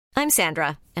I'm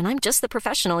Sandra, and I'm just the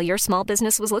professional your small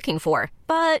business was looking for.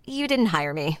 But you didn't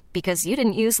hire me because you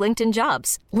didn't use LinkedIn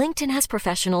Jobs. LinkedIn has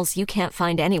professionals you can't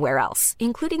find anywhere else,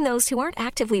 including those who aren't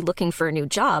actively looking for a new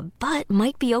job, but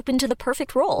might be open to the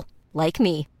perfect role, like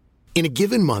me. In a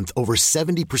given month, over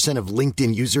 70% of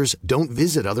LinkedIn users don't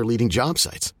visit other leading job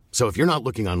sites. So if you're not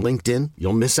looking on LinkedIn,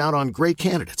 you'll miss out on great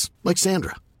candidates like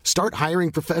Sandra. Start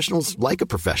hiring professionals like a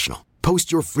professional.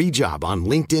 Post your free job on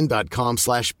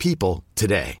linkedin.com/people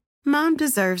today. Mom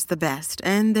deserves the best,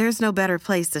 and there's no better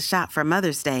place to shop for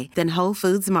Mother's Day than Whole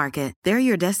Foods Market. They're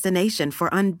your destination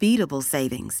for unbeatable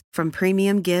savings, from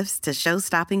premium gifts to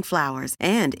show-stopping flowers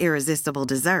and irresistible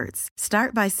desserts.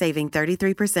 Start by saving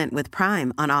 33% with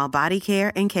Prime on all body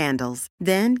care and candles.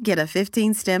 Then get a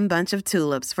 15-stem bunch of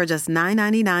tulips for just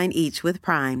 $9.99 each with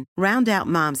Prime. Round out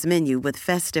Mom's menu with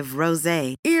festive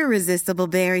rosé, irresistible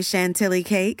berry chantilly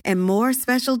cake, and more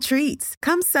special treats.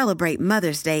 Come celebrate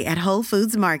Mother's Day at Whole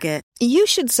Foods Market. You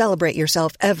should celebrate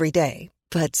yourself every day,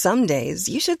 but some days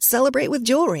you should celebrate with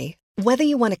jewelry. Whether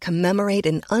you want to commemorate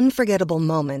an unforgettable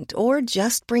moment or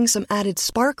just bring some added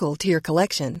sparkle to your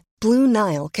collection, Blue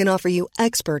Nile can offer you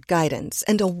expert guidance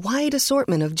and a wide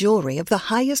assortment of jewelry of the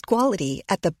highest quality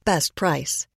at the best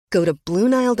price. Go to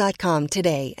BlueNile.com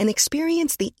today and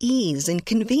experience the ease and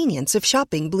convenience of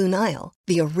shopping Blue Nile,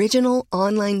 the original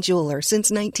online jeweler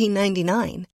since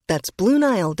 1999. That's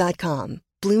BlueNile.com.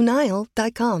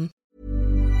 BlueNile.com.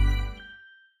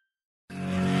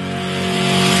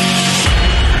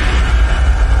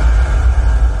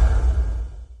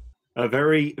 A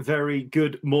very, very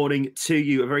good morning to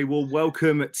you. A very warm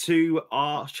welcome to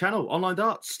our channel, Online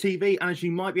Darts TV. And as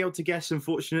you might be able to guess,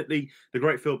 unfortunately, the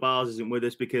great Phil Bars isn't with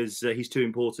us because he's too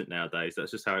important nowadays.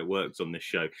 That's just how it works on this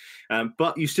show.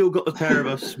 But you still got the pair of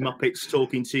us Muppets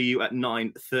talking to you at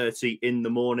 9:30 in the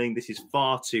morning. This is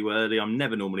far too early. I'm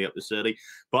never normally up this early,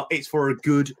 but it's for a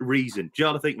good reason.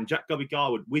 Jarlath Eaton, Jack Gubby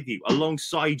Garwood with you,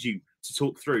 alongside you, to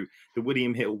talk through the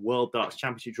William Hill World Darts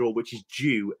Championship draw, which is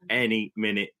due any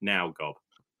minute now, Gob.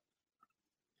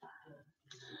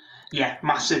 Yeah,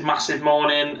 massive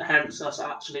morning, hence us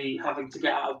actually having to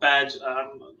get out of bed.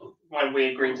 When we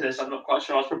agreed to this, I'm not quite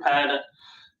sure I was prepared at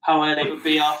how early it would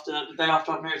be after the day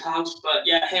after I moved house. But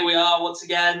yeah, here we are once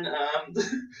again.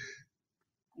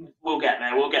 We'll get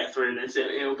there. We'll get through this.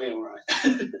 It'll be all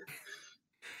right.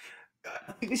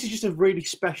 I think this is just a really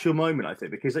special moment, I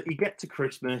think, because you get to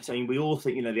Christmas and we all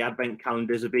think, the advent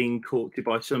calendars are being courted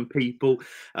by some people.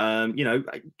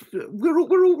 We're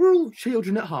all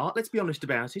children at heart, let's be honest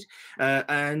about it.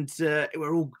 And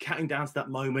we're all counting down to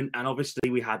that moment. And obviously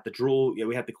we had the draw,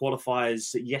 we had the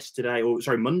qualifiers yesterday,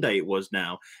 Monday it was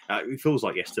now. It feels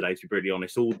like yesterday, to be brutally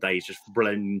honest. All days just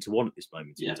blend into one at this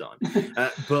moment in time.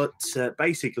 But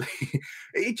basically,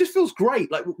 it just feels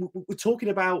great. Like we're talking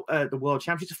about the World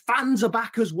Championships. Fans are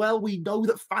back as well. We know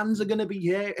that fans are going to be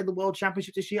here in the World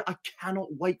Championship this year. I cannot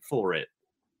wait for it.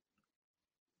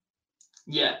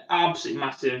 Yeah, absolutely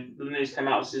massive. The news came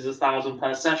out, this is 1,000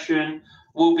 per session.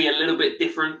 Will be a little bit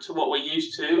different to what we're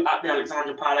used to at the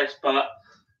Alexandra Palace, but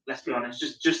let's be honest,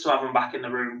 just to have them back in the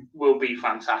room will be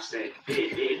fantastic.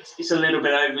 It's a little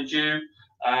bit overdue.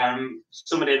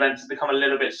 Some of the events have become a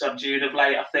little bit subdued of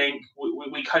late, I think.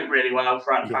 We coped really well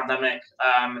throughout the pandemic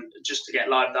just to get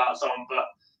live darts on, but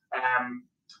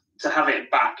to have it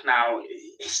back now,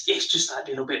 it's just that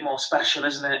little bit more special,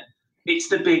 isn't it? It's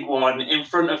the big one in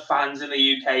front of fans in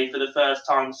the UK for the first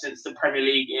time since the Premier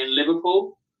League in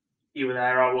Liverpool. You were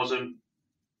there, I wasn't.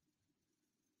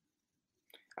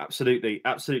 Absolutely.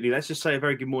 Let's just say a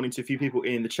very good morning to a few people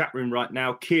in the chat room right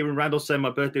now. Kieran Randall saying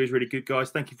my birthday is really good, guys.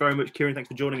 Thank you very much, Kieran. Thanks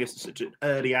for joining us at such an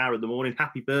early hour of the morning.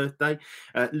 Happy birthday.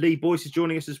 Lee Boyce is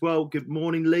joining us as well. Good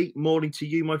morning, Lee. Morning to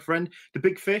you, my friend. The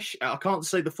Big Fish. I can't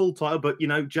say the full title, but,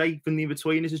 Jay from the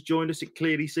In-Betweeners has joined us. It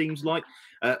clearly seems like.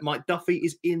 Mike Duffy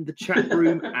is in the chat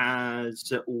room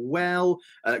as well.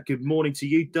 Good morning to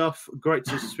you, Duff. Great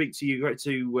to speak to you. Great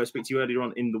to speak to you earlier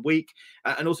on in the week.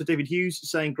 And also David Hughes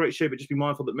saying, great show, but just be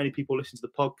mindful that many people listen to the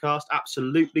podcast.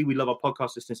 Absolutely. We love our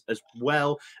podcast listeners as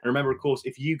well. And remember, of course,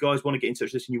 if you guys want to get in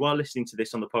touch with us and you are listening to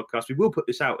this on the podcast, we will put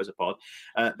this out as a pod.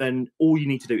 Then all you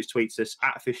need to do is tweet us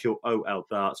at official OL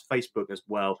Darts, Facebook as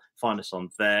well. Find us on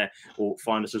there or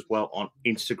find us as well on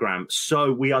Instagram.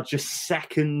 So we are just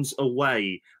seconds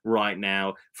away right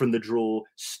now from the draw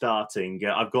starting.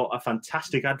 I've got a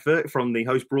fantastic advert from the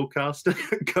host broadcaster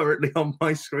currently on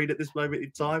my screen at this moment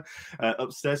in time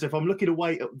upstairs. So if I'm looking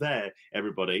away up there,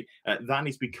 everybody, that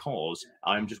is because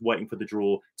I'm just waiting for the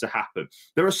draw to happen.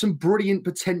 There are some brilliant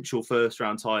potential first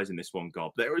round ties in this one,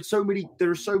 Gob. There are so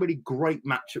many great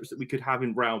matchups that we could have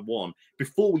in round one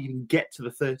before we even get to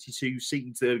the 32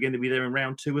 seeds that are going to be there in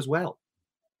round two as well.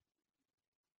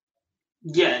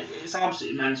 Yeah, it's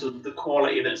absolutely mental, the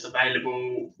quality that's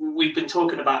available. We've been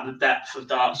talking about the depth of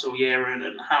darts all year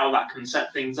and how that can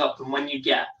set things up. And when you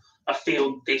get a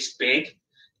field this big,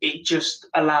 it just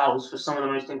allows for some of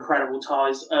the most incredible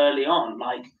ties early on.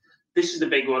 Like, this is the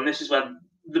big one. This is where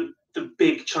the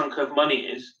big chunk of money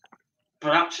is.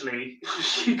 But actually,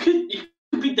 you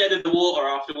could be dead in the water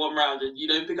after one round and you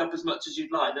don't pick up as much as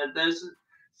you'd like. There's a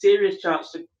serious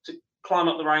chance to climb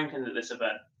up the rankings at this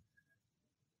event.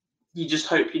 You just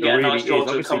hope you get a nice draw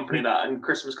to accompany that, and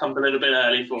Christmas comes a little bit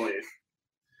early for you.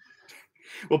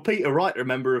 Well, Peter Wright,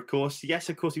 remember, of course. Yes,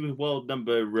 of course, he was world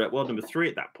number 3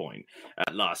 at that point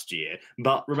last year.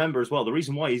 But remember as well, the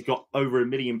reason why he's got over £1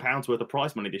 million worth of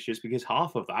prize money this year is because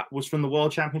half of that was from the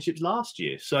World Championships last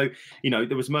year. So,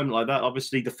 there was a moment like that.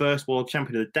 Obviously, the first world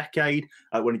champion of the decade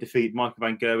when he defeated Michael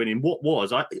van Gerwen in what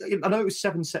was, I know it was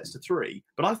 7-3,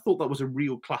 but I thought that was a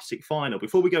real classic final.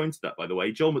 Before we go into that, by the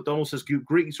way, Joel McDonald says,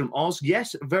 greetings from Oz.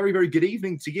 Yes, very, very good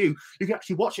evening to you. You can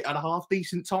actually watch it at a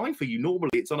half-decent time for you. Normally,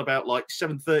 it's on about like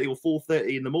 7:30 or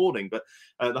 4:30 in the morning, but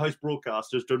the host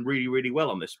broadcaster has done really, really well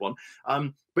on this one.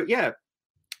 But yeah,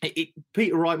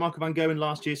 Peter Wright, Michael van Gerwen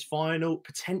last year's final,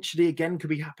 potentially again could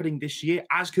be happening this year,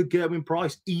 as could Gerwyn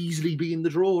Price easily be in the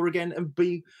draw again and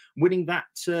be winning that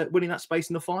space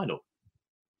in the final.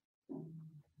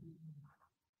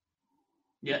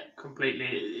 Yeah,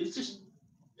 completely.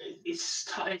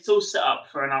 It's all set up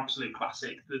for an absolute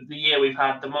classic. The year we've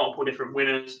had the multiple different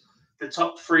winners. The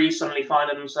top 3 suddenly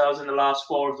finding themselves in the last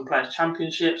 4 of the Players'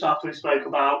 Championships after we spoke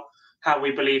about how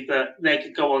we believe that they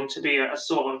could go on to be a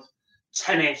sort of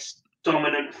tennis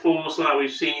dominant force like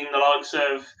we've seen the likes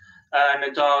of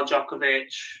Nadal,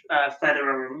 Djokovic,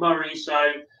 Federer and Murray.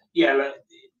 So, yeah, look,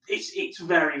 it's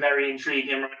very, very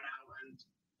intriguing right now,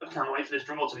 and I can't wait for this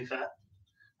draw, to be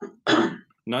fair.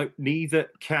 No, neither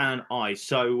can I.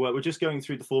 So we're just going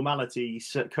through the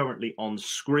formalities currently on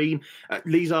screen.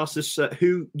 Lee's asked us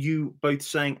who you both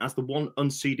saying as the one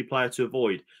unseeded player to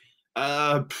avoid.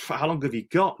 How long have you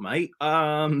got, mate?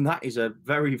 That is a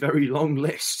very, very long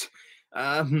list.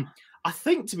 I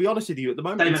think, to be honest with you, at the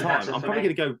moment in time, I'm probably going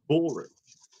to go boring.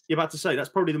 You're about to say that's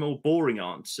probably the more boring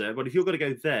answer. But if you're going to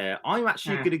go there, I'm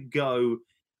actually going to go...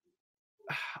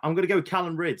 I'm going to go with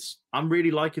Callan Rydz. I'm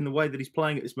really liking the way that he's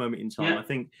playing at this moment in time. Yeah. I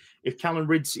think if Callan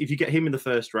Rydz, if you get him in the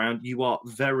first round, you are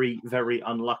very, very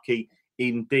unlucky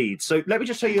indeed. So let me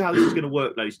just show you how this is going to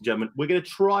work, ladies and gentlemen. We're going to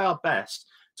try our best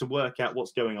to work out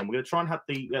what's going on. We're going to try and have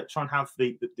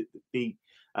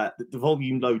the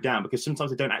volume low down, because sometimes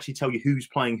they don't actually tell you who's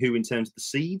playing who in terms of the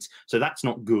seeds, so that's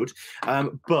not good.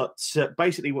 But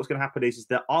basically what's going to happen is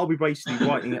that I'll be basically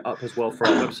writing it up as well for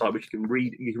our website, which you can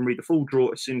read the full draw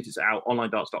as soon as it's out,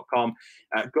 onlinedarts.com.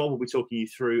 God will be talking you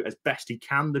through as best he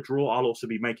can the draw. I'll also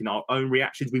be making our own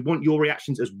reactions. We want your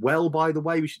reactions as well, by the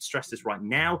way. We should stress this right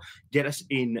now. Get us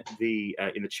in the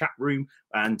chat room,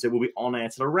 and we'll be on air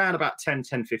till around about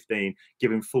 10:15,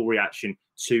 giving full reaction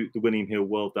to the William Hill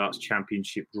World Darts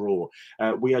Championship draw.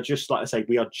 We are just, like I say,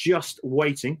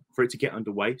 waiting for it to get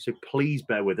underway, so please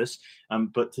bear with us.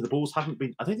 But the balls haven't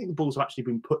been, I don't think the balls have actually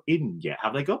been put in yet,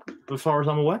 have they, got, as far as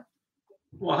I'm aware?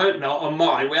 Well, I hope not. On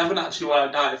mine, we haven't actually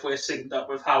worked out if we're synced up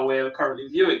with how we're currently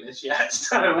viewing this yet.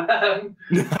 So no,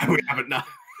 we haven't, no.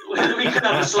 We could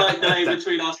have a slight delay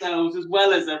between ourselves as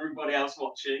well as everybody else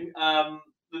watching.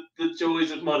 The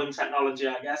joys of modern technology,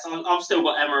 I guess. I've still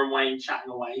got Emma and Wayne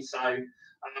chatting away, so...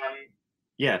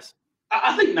 yes.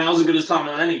 I think now's as good a time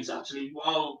as any to actually,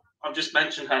 while I've just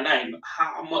mentioned her name,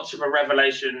 how much of a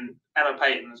revelation Emma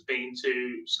Payton has been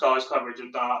to Sky's coverage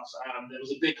of darts. There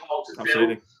was a big hole to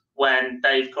fill when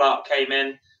Dave Clark came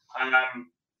in.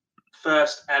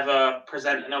 First ever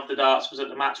presenting of the darts was at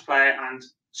the Match Play, and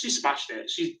she smashed it.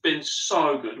 She's been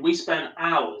so good. We spent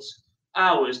hours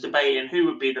debating who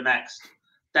would be the next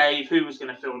Dave, who was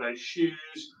going to fill those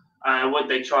shoes. Would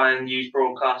they try and use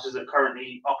broadcasters that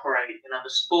currently operate in other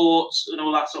sports and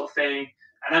all that sort of thing?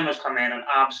 And Emma's come in and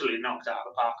absolutely knocked it out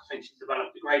of the park. I think she's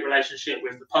developed a great relationship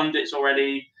with the pundits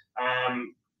already.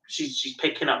 She's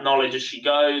picking up knowledge as she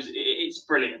goes. It's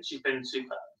brilliant. She's been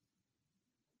superb.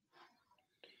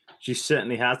 She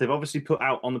certainly has. They've obviously put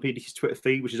out on the PDC's Twitter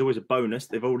feed, which is always a bonus.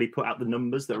 They've already put out the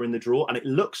numbers that are in the draw. And it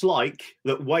looks like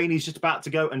that Wayne is just about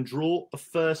to go and draw the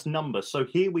first number. So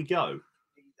here we go.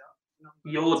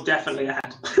 You're definitely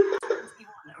ahead.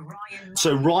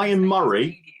 So Ryan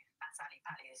Murray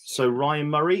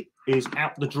is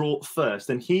out the draw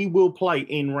first, and he will play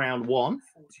in round 1.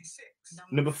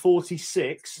 Number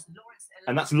 46,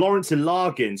 and that's Lawrence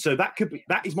Ilargin. So that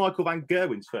is Michael van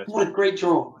Gerwen's first. What a great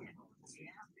draw.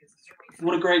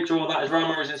 What a great draw that is. Ryan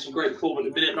Murray's in some great form at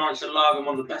the minute. Lawrence Ilargin,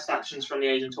 one of the best actions from the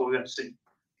Asian Tour we've ever seen.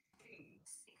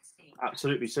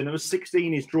 Absolutely. So number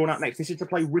 16 is drawn out next. This is to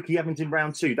play Ricky Evans in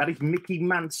round 2. That is Mickey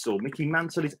Mansell. Mickey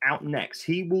Mansell is out next.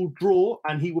 He will draw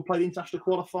and he will play the international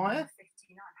qualifier.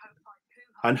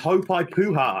 And Hopai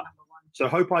Puha. So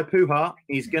Hopai Puha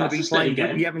is going to be playing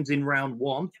Ricky Evans in round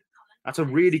 1. That's a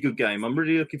really good game. I'm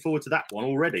really looking forward to that one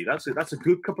already. That's a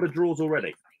good couple of draws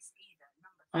already.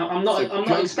 I'm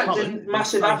not expecting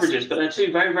massive averages, but they're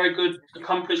two very, very good,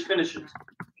 accomplished finishers.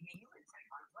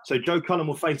 So Joe Cullen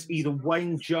will face either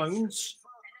Wayne Jones.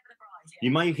 You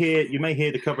may hear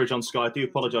the coverage on Sky. I do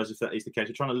apologise if that is the case.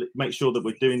 We're trying to make sure that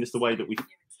we're doing this the way that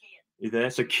we're there.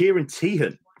 So Kieran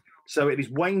Tehan. So it is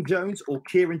Wayne Jones or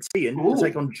Kieran Tehan to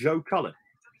take on Joe Cullen.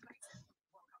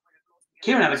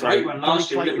 Kieran had a great run last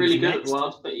year. He looked really good at the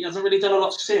World, but he hasn't really done a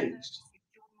lot since.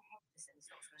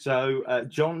 So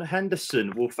John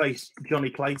Henderson will face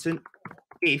Johnny Clayton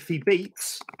if he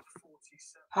beats.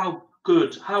 How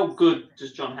good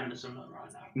does John Henderson look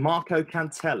right now? Marco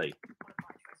Cantelli.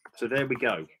 So there we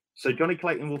go. So Johnny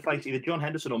Clayton will face either John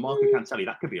Henderson or Marco Cantelli.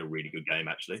 That could be a really good game,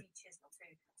 actually.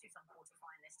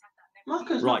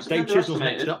 Marco's right, Dave Chisel's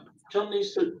next up. John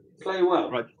needs to play well.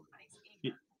 Right.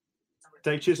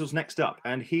 Dave Chisel's next up,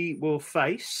 and he will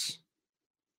face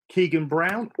Keegan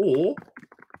Brown or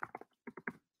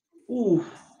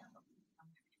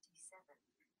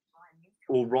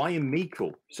Ryan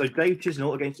Meikle. So Dave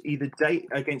Chisnell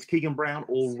against Keegan Brown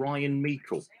or Ryan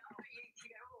Meikle.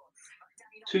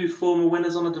 Two former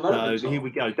winners on a development. No, here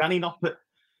we go. Danny Noppert,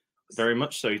 very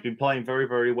much so. He's been playing very,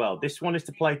 very well. This one is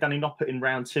to play Danny Noppert in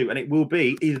round 2, and it will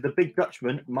be either the big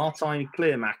Dutchman, Martijn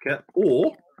Kleermaker,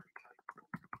 or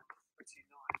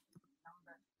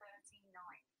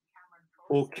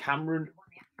Cameron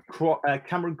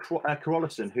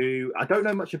Carolison, who I don't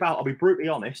know much about, I'll be brutally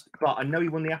honest, but I know he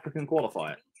won the African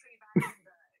qualifier.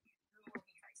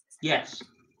 Yes.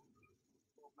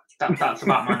 That's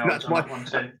about my knowledge on that one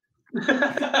too.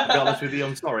 To be honest with you,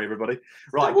 I'm sorry, everybody.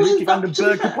 Right, Dimitri van den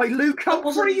Berg can play Luke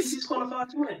Humphries. He's qualified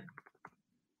to win.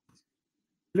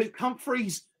 Luke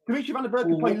Humphries. Dimitri van den Berg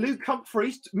can play Luke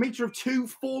Humphries, meter of 2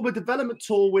 former development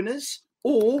tour winners,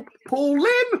 or Paul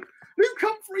Lim. Luke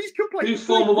Humphries can play 2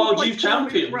 former World Youth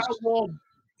Champions.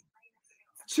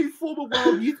 2 former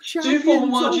World Youth Champions. 2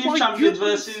 former World Youth Champions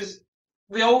versus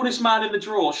the oldest man in the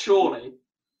draw, surely.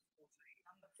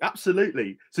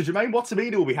 Absolutely. So Jermaine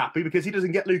Wattimena will be happy because he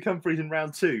doesn't get Luke Humphries in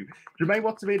round 2. Jermaine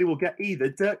Wattimena will get either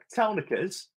Dirk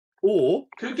Telnikers or...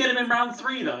 Could get him in round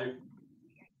 3, though.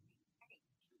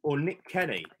 Or Nick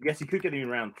Kenny. Yes, he could get him in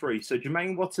round 3. So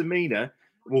Jermaine Wattimena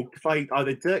will play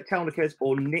either Dirk Telnikers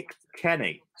or Nick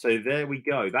Kenny. So there we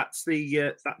go. That's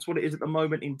that's what it is at the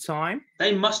moment in time.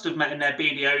 They must have met in their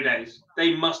BDO days.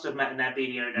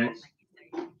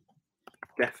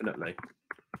 Definitely.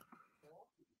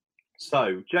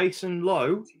 So Jason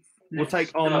Lowe will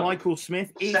take on Michael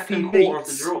Smith if he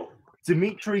beats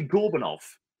Dmitry Gorbanov.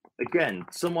 Again,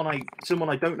 someone I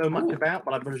don't know much about,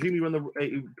 but I presume he run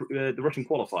the Russian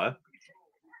qualifier.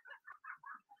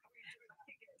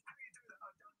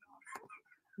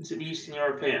 Is it the Eastern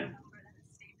European?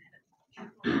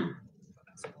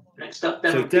 Next up,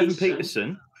 Devin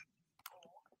Peterson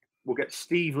will get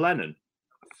Steve Lennon.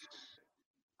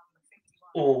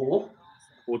 Or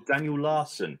Daniel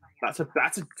Larson. That's a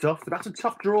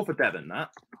tough draw for Devin.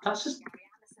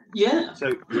 Yeah.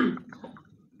 So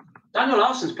Daniel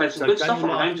Larson's played some good stuff on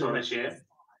the home tour this year.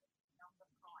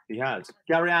 He has.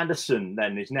 Gary Anderson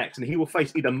then is next, and he will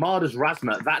face either Marders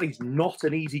Razma. That is not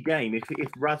an easy game if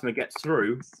Razma gets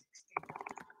through,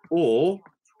 or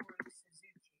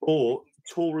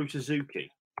Toru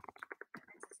Suzuki,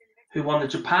 who won the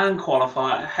Japan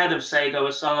qualifier ahead of Seigo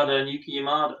Asada and Yuki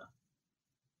Yamada.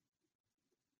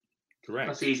 Correct.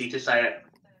 That's easy to say at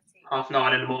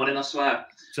 9:30 in the morning, I swear.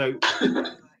 So,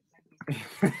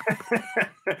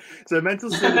 so Mental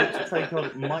Civic to take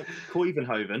on Mike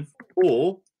Koivenhoven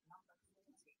or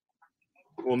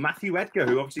Matthew Edgar,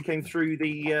 who obviously came through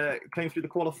the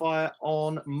qualifier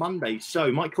on Monday.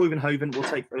 So Mike Koivenhoven will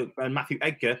take and Matthew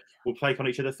Edgar will take on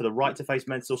each other for the right to face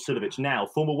Mental Civic. Now,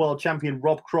 former world champion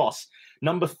Rob Cross,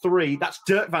 number 3. That's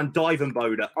Dirk van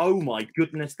Dijvenbode. Oh my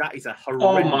goodness, that is a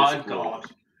horrendous. Oh my god.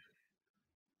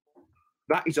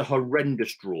 That is a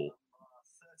horrendous draw.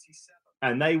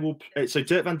 And they will. So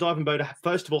Dirk van Dijvenbode,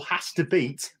 first of all, has to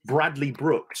beat Bradley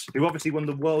Brooks, who obviously won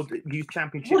the World Youth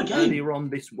Championship earlier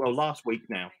on last week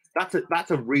now.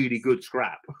 That's a really good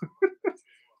scrap.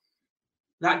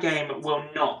 That game will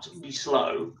not be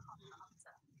slow.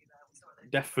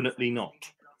 Definitely not.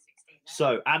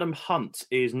 So Adam Hunt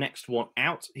is next one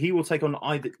out. He will take on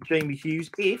either Jamie Hughes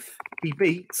if he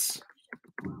beats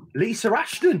Lisa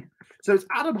Ashton. So it's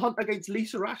Adam Hunt against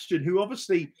Lisa Ashton, who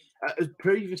obviously has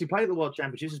previously played at the World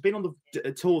Championships, has been on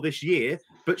the tour this year,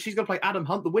 but she's going to play Adam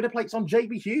Hunt. The winner plate's on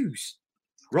JB Hughes.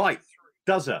 Right,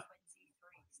 does her.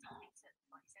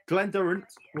 Glenn Durrant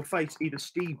will face either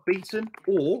Steve Beaton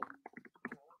or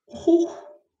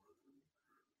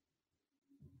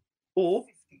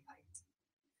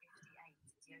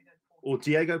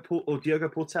Diego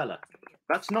Portela.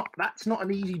 That's not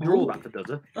an easy draw. That for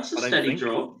Duzza. That's a steady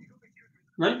draw.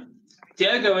 No,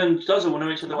 Diego and Duzza will know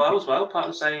each other well as well. Part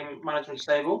of the same management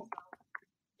stable,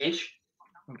 ish.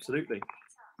 Absolutely.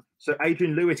 So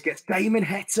Adrian Lewis gets Damon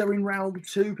Heta in round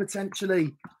 2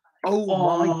 potentially. Oh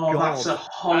my God! That's a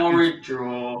horrid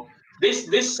draw. This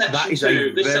section two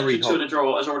of the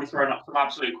draw has already thrown up some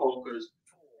absolute corkers,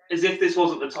 as if this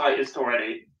wasn't the tightest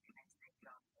already.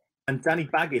 And Danny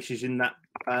Baggish is in that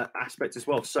aspect as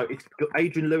well. So it's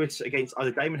Adrian Lewis against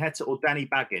either Damon Heta or Danny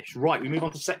Baggish. Right, we move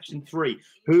on to section 3.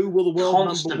 Who will the world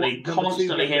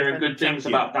constantly hearing good things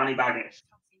about Danny Baggish?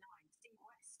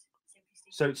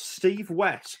 So Steve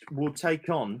West will take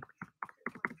on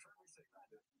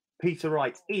Peter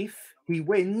Wright if he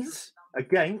wins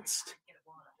against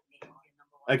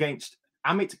Amit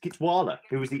Kitwala,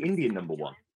 who was the Indian number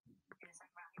 1.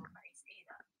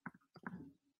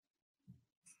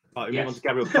 Right, we move on to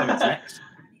Gabriel Clements next.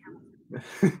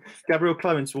 Gabriel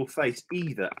Clements will face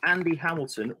either Andy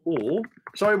Hamilton or...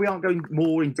 Sorry, we aren't going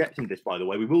more in depth in this, by the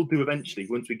way. We will do eventually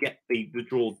once we get the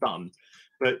draw done.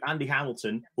 But Andy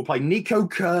Hamilton will play Nico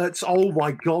Kurtz. Oh,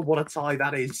 my God, what a tie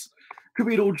that is. Could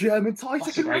be an all-German tie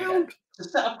second round. To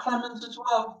set up Clements as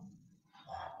well.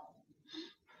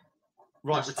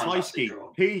 Right, the tie scheme.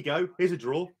 Here you go. Here's a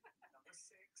draw.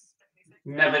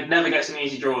 Never gets an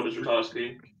easy draw, does tie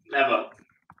scheme. Never.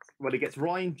 Well, he gets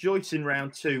Ryan Joyce in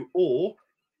round 2 or...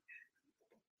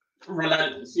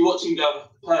 Relentless. You watch him go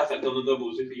perfect on the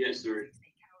doubles if he gets through.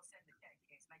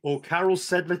 Or Karol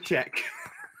Sedlacek.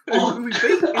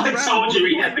 I told you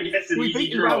he never gets an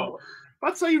easy draw.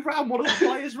 I'd say he ran one of the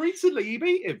players recently. He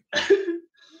beat him.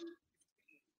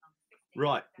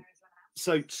 Right.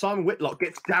 So Simon Whitlock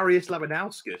gets Darius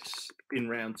Labanauskas in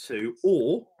round 2,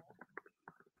 or...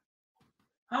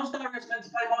 How's Darius meant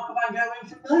to play Michael Van Gogh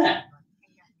from there?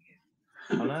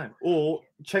 I know. Or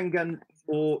Cheng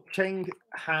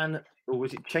Han, or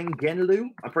was it Cheng Genlu?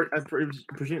 I presume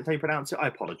that's how you pronounce it. I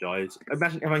apologise.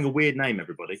 Imagine having a weird name,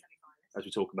 everybody, as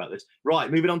we talk about this. Right,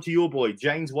 moving on to your boy,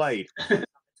 James Wade.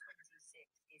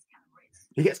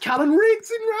 He gets Callan Riggs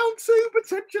in round 2,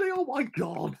 potentially. Oh, my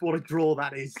God, what a draw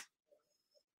that is.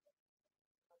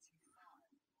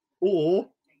 Or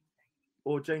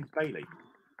James Bailey,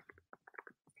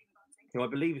 who I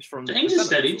believe is from... James is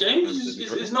steady. James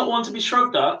is not one to be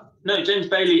shrugged at. No, James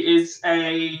Bailey is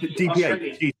a...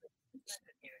 DPA.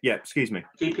 Excuse me.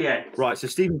 DPA. Right, so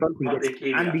Stephen Bunting gets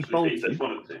Andy Bolton.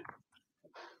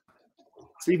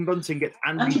 Stephen Bunting gets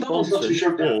Andy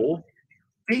Bolton or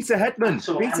Peter Hedman.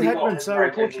 Peter Hedman. So,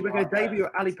 unfortunately, we're going to debut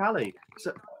at Ali Pali.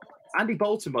 So, Andy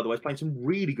Bolton, by the way, is playing some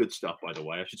really good stuff, by the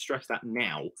way. I should stress that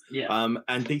now. Yeah.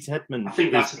 And Peter Hedman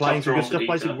is playing some good stuff,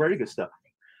 playing some very good stuff.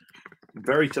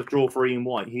 Very tough draw for Ian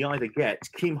White. He either gets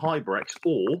Kim Huybrechts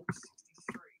or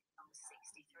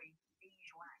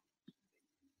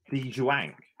Di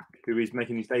Zhuang, who is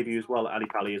making his debut as well at Ali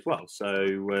Pali as well.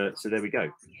 So there we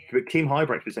go. But Kim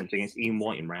Huybrechts presenting against Ian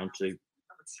White in round 2.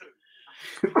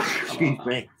 Excuse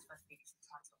me.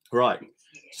 Right.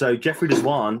 So Jeffrey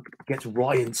Deswan gets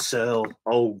Ryan Searle.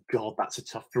 Oh, God, that's a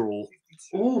tough draw.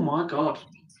 Oh, my God.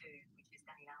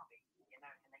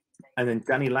 And then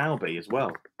Danny Lauby as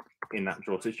well in that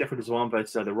draw. So it's Jeffrey Deswan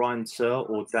versus either Ryan Searle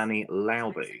or Danny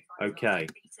Lauby. Okay.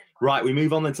 Right, we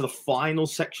move on then to the final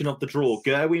section of the draw.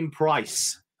 Gerwyn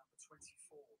Price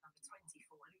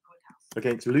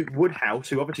against Luke Woodhouse,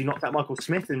 who obviously knocked out Michael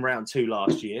Smith in round 2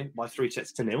 last year by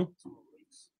 3-0.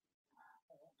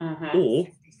 Mm-hmm.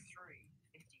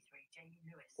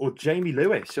 Or Jamie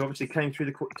Lewis, who obviously came through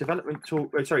the development tour.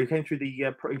 Sorry, he came through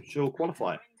the Pro Tour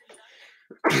qualifier.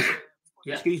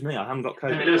 Yeah. Excuse me, I haven't got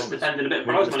COVID. Jamie Lewis defended a bit of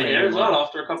prize money here as well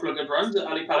after a couple of good runs at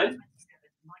Ali Pali.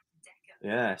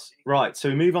 Yes. Right, so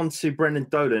we move on to Brendan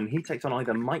Dolan. He takes on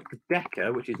either Mike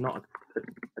Decker, which is not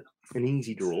an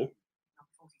easy draw.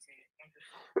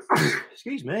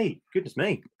 Excuse me. Goodness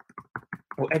me.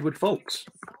 Or Edward Folks.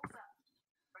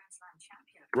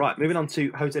 Right, moving on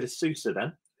to Jose de Sousa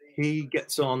then. He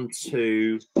gets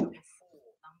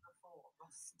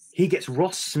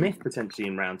Ross Smith potentially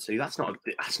in round 2. That's not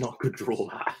a good draw.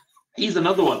 That. He's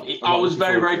another one. I was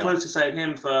very, very close to saying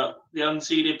him for the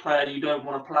unseeded player you don't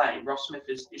want to play. Ross Smith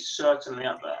is certainly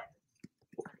up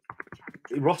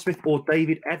there. Ross Smith or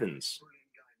David Evans.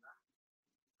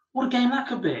 What a game that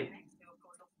could be.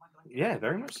 Yeah,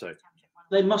 very much so.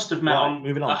 They must have met on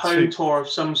a home tour of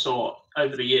some sort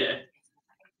over the year.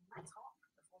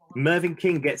 Mervyn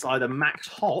King gets either Max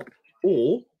Hopp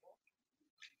or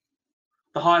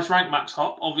the highest ranked Max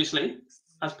Hopp, obviously,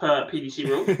 as per PDC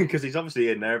rule. Because he's obviously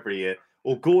in there every year.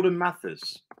 Or Gordon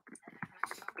Mathers.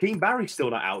 Keane Barry's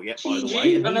still not out yet, by the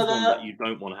way. And he's one that you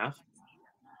don't want to have.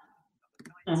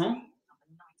 Mm-hmm.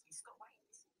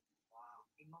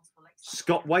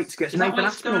 Scott Waits gets Nathan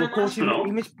Aspinall. Of course, he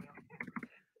missed.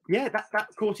 Yeah, that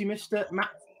of course he missed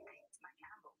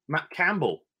Matt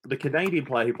Campbell, the Canadian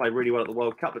player who played really well at the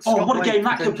World Cup. But Scott what a game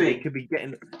that could be!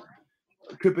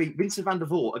 Could be Vincent van der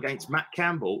Voort against Matt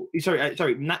Campbell.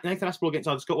 Sorry, Nathan Aspinall against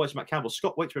either Scott Waits or Matt Campbell.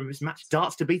 Scott Waits remember this match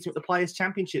darts to beat him at the Players'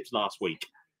 Championships last week.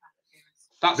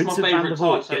 That's Vincent my favourite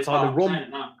tie so gets far. Either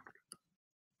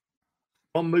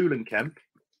Ron Moulenkamp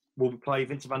will play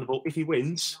Vincent van der Voort if he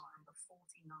wins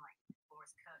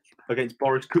against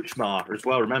Boris Kuchma as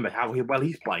well. Remember how well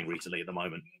he's playing recently at the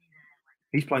moment.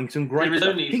 He's playing some great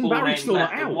stuff. King Barry's still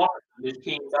not out.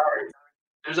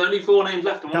 There's only 4 names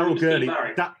left. Daryl Gurney.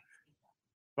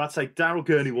 I'd say Daryl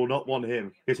Gurney will not want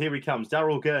him because here he comes.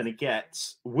 Daryl Gurney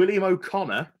gets William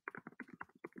O'Connor.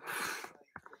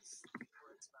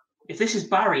 If this is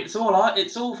Barry, it's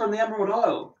all from the Emerald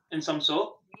Isle in some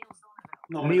sort.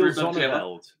 Neil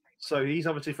Zonneveld. So he's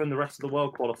obviously from the rest of the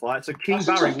world qualifier. So King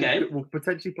Barry will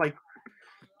potentially play.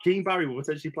 King Barry will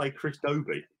potentially play Chris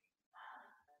Dobey.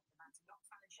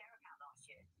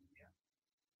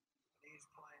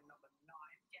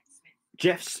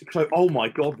 Oh my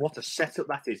God, what a setup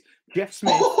that is. Jeff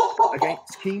Smith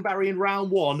against King Barry in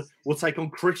round 1 will take on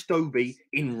Chris Dobey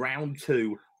in round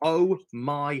 2. Oh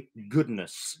my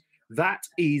goodness. That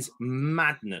is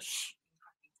madness.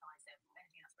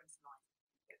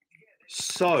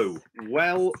 So,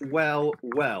 well.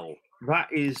 That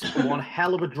is one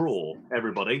hell of a draw,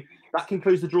 everybody. That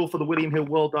concludes the draw for the William Hill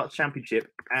World Darts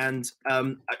Championship. And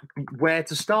where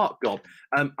to start, Gob?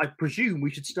 I presume we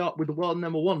should start with the world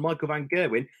number 1, Michael van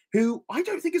Gerwen, who I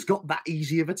don't think has got that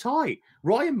easy of a tie.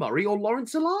 Ryan Murray or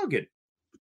Lawrence Ilagan?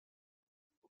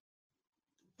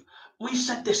 We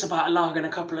said this about Ilagan a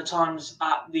couple of times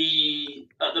at the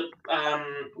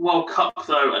World Cup,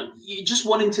 though, and you just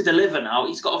want him to deliver now.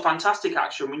 He's got a fantastic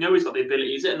action. We know he's got the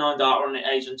ability. He's at a 9-darter on the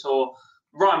Asian Tour.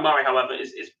 Ryan Murray, however,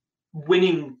 is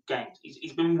winning games.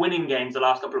 He's been winning games the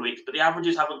last couple of weeks, but the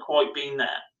averages haven't quite been there.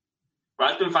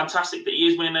 Right? It's been fantastic that he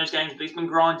is winning those games, but he's been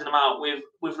grinding them out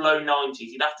with low 90s.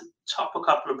 He'd have to top a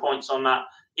couple of points on that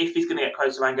if he's going to get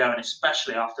close to Van Gerwen,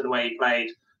 especially after the way he played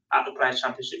at the Players'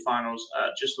 Championship finals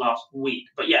just last week.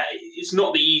 But yeah, it's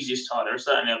not the easiest tie. There are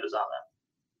certainly others out there.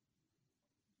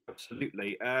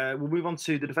 Absolutely. We'll move on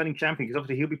to the defending champion because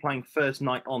obviously he'll be playing first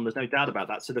night on. There's no doubt about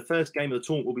that. So the first game of the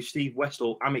tournament will be Steve West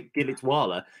or Amit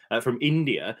Gilitwala from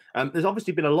India. There's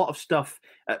obviously been a lot of stuff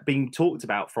being talked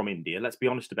about from India. Let's be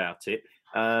honest about it.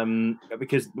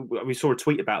 Because we saw a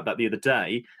tweet about that the other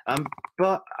day.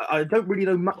 But I don't really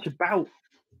know much about.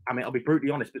 I mean, I'll be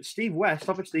brutally honest, but Steve West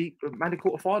obviously made a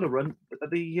quarter-final run at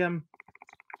the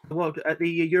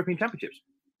European Championships.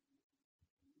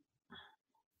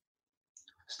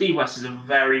 Steve West is a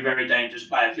very, very dangerous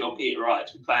player if you're Peter Wright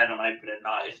to be playing on opening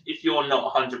night. If you're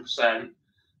not 100%,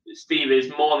 Steve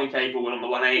is more than capable on the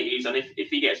 180s, and if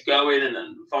he gets going and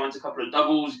then finds a couple of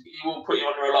doubles, he will put you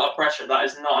under a lot of pressure. That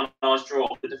is not a nice draw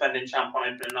for the defending champ on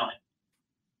opening night.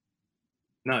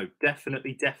 No,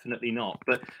 definitely not.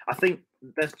 But I think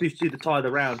let's just do the tie of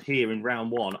the round here in round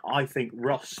 1. I think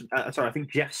I think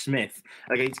Jeff Smith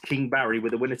against King Barry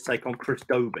with a winner to take on Chris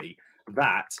Dobey.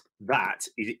 That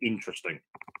is interesting.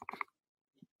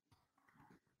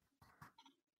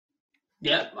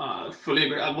 Yeah, fully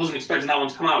agree. I wasn't expecting that one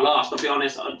to come out last. I'll be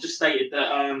honest. I just stated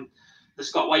that the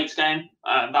Scott Waits game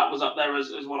that was up there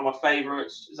as one of my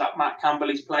favourites. Is that Matt Campbell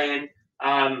he's playing?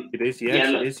 It is, yes,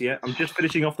 it is, yeah. I'm just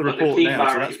finishing off the report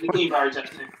now. The Keane Barry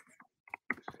Jeff Smith.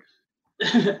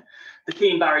 The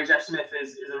Keane Barry Jeff Smith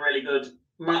is a really good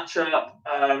matchup.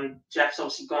 Jeff's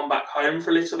obviously gone back home for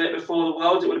a little bit before the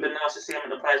World. It would have been nice to see him at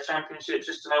the Players' Championship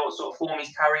just to know what sort of form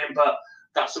he's carrying, but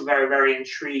that's a very, very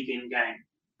intriguing game.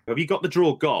 Have you got the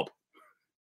draw, Gob?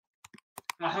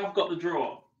 I have got the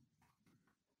draw.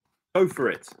 Go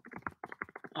for it.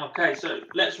 Okay, so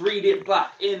let's read it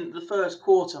back. In the first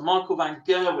quarter, Michael van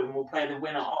Gerwen will play the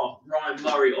winner of Ryan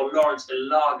Murray or Lawrence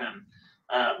Ilagan.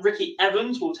 Ricky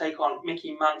Evans will take on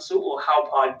Mickey Mansell or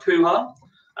Halpai Puha.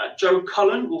 Joe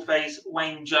Cullen will face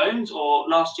Wayne Jones or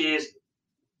last year's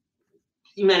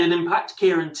he made an impact,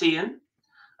 Kieran Tian.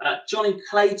 Johnny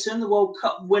Clayton, the World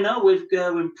Cup winner with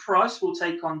Gerwin Price, will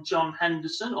take on John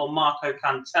Henderson or Marco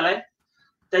Cantele.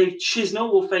 Dave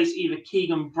Chisnell will face either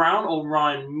Keegan Brown or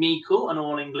Ryan Meikle, an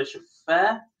all-English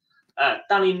affair.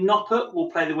 Danny Noppert will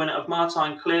play the winner of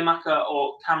Martijn Kleermaker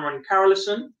or Cameron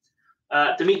Carolison.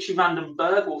 Dimitri van den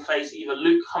Berg will face either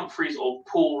Luke Humphreys or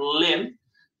Paul Lim.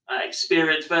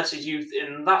 Experience versus youth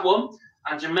in that one.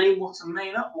 And Jermaine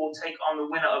Watermaina will take on the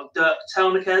winner of Dirk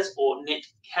Telnikes or Nick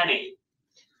Kenny.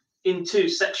 Into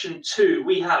Section 2,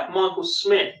 we have Michael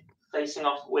Smith facing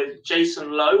off with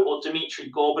Jason Lowe or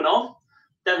Dmitry Gorbanov.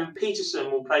 Devin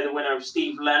Peterson will play the winner of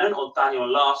Steve Lennon or Daniel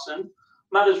Larson.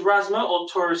 Madars Razma or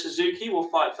Toru Suzuki will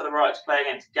fight for the right to play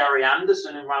against Gary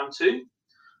Anderson in round 2.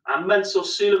 And Mensur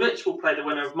Suljovic will play the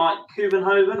winner of Mike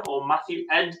Kuvenhoven or Matthew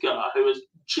Edgar, who has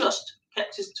just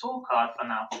kept his tour card for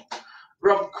now.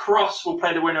 Rob Cross will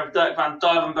play the winner of Dirk van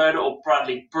Duijvenbode or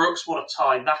Bradley Brooks. What a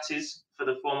tie that is for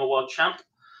the former world champ.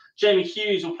 Jamie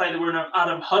Hughes will play the winner of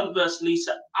Adam Hunt versus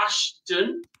Lisa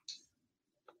Ashton.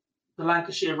 The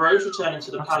Lancashire Rose returning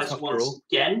to the Palace once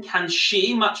again. Can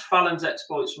she match Fallon's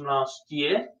exploits from last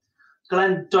year?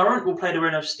 Glenn Durrant will play the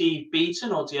winner of Steve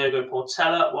Beaton or Diogo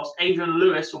Portela, whilst Adrian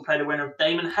Lewis will play the winner of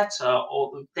Damon Heta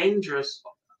or the dangerous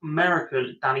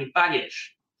American Danny Baggish.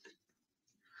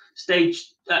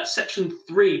 Section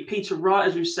 3, Peter Wright,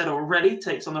 as we've said already,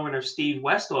 takes on the winner of Steve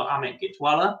West or Amit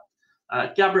Gitwala.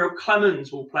 Gabriel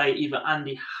Clemens will play either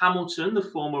Andy Hamilton, the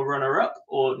former runner-up,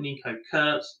 or Nico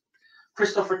Kurtz.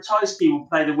 Christopher Ratajski will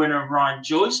play the winner of Ryan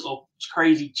Joyce or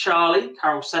Crazy Charlie,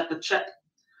 Karol Sedlacek.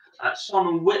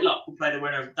 Simon Whitlock will play the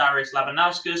winner of Darius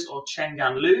Labanauskas or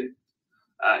Chengan Liu.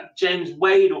 James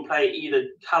Wade will play either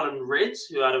Callum Ridds,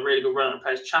 who had a really good run at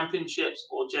Pace Championships,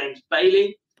 or James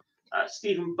Bailey.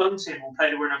 Stephen Bunting will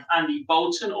play the winner of Andy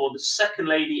Bolton or the second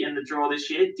lady in the draw this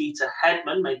year, Dieter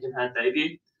Hedman, making her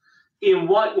debut. Ian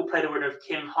White will play the winner of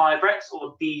Kim Huybrechts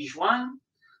or Di Zhuang.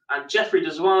 And Jeffrey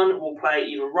Dezuan will play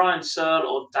either Ryan Searle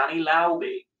or Danny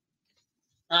Lauby.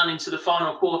 And into the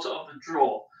final quarter of the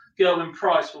draw, Gerwin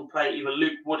Price will play either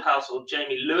Luke Woodhouse or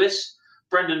Jamie Lewis.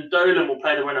 Brendan Dolan will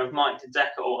play the winner of Mike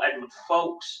DeDecker or Edward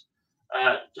Folks.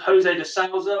 Jose de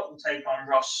Souza will take on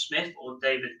Ross Smith or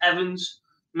David Evans.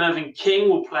 Mervyn King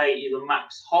will play either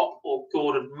Max Hopp or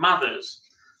Gordon Mathers.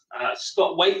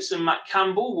 Scott Waits and Matt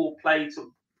Campbell will play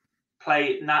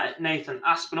Nathan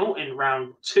Aspinall in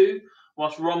round 2,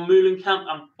 whilst Ron Moulenkamp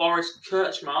and Boris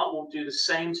Kirchmar will do the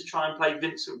same to try and play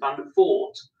Vincent van der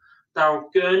Voort.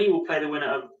 Daryl Gurney will play the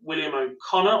winner of William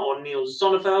O'Connor or Neil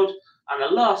Zonneveld. And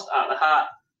the last out of the hat,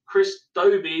 Chris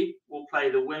Dobie will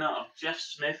play the winner of Jeff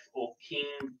Smith or Keane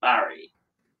Barry.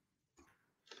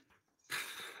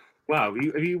 Wow,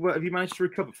 have you managed to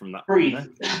recover from that? Breathe.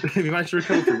 Have you managed to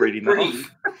recover from reading that? Breathe.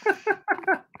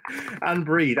 And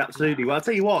breathe, absolutely. Well, I'll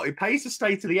tell you what, it pays to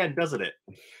stay to the end, doesn't it?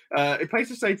 It pays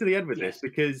to stay to the end with this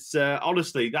because,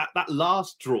 honestly, that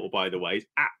last draw, by the way, is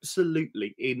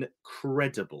absolutely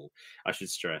incredible, I should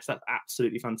stress. That's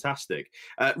absolutely fantastic.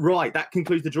 Right, that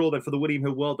concludes the draw then for the William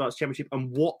Hill World Darts Championship,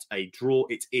 and what a draw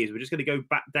it is. We're just going to go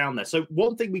back down there. So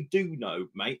one thing we do know,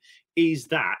 mate, is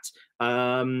that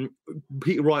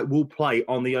Peter Wright will play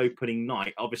on the opening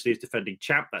night. Obviously, as defending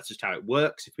champ, that's just how it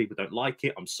works. If people don't like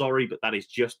it, I'm sorry, but that is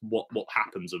just what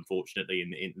happens, unfortunately,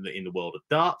 in the world of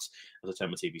darts. As I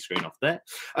turn my TV screen off there.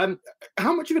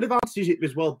 How much of an advantage is it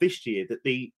as well this year that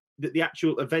the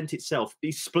actual event itself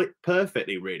is split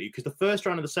perfectly, really, because the first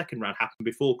round and the second round happen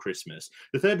before Christmas.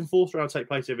 The third and fourth round take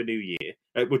place over New Year,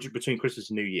 between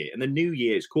Christmas and New Year, and the New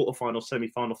Year is quarterfinal,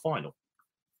 semi-final, final.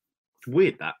 It's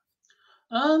weird that.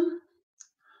 I'm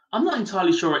not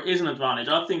entirely sure it is an advantage.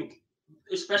 I think,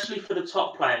 especially for the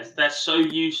top players, they're so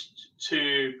used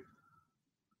to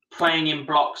playing in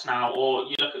blocks now, or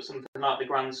you look at something like the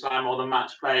Grand Slam or the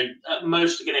match play, at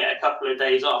most you're going to get a couple of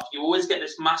days off. You always get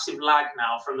this massive lag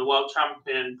now from the world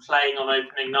champion playing on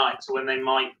opening night to when they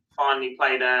might finally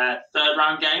play their third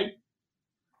round game.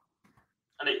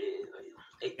 And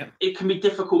it can be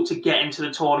difficult to get into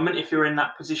the tournament if you're in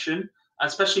that position,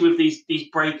 especially with these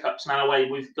breakups now.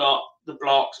 We've got the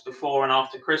blocks before and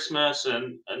after Christmas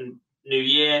and New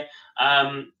Year.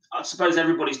 I suppose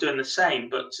everybody's doing the same,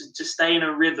 but to stay in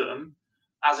a rhythm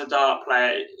as a dart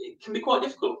player, it can be quite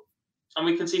difficult. And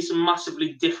we can see some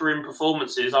massively differing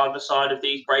performances either side of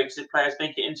these breaks if players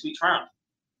make it into each round.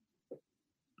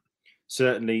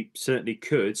 Certainly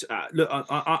could. Look,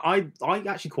 I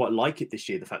actually quite like it this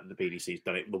year, the fact that the PDC's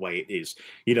done it the way it is.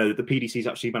 You know, the PDC's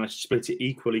actually managed to split it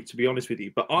equally, to be honest with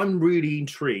you. But I'm really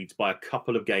intrigued by a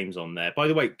couple of games on there. By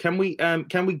the way, can we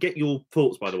get your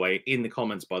thoughts, by the way, in the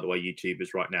comments, by the way,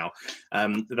 YouTubers, right now,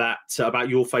 about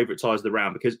your favourite ties of the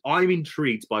round? Because I'm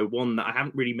intrigued by one that I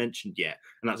haven't really mentioned yet,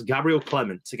 and that's Gabriel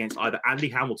Clements against either Andy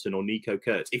Hamilton or Nico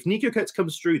Kurtz. If Nico Kurtz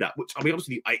comes through that, which I'll be honest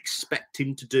with you, I expect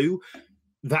him to do,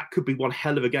 that could be one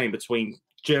hell of a game between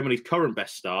Germany's current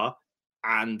best star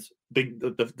and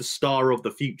the star of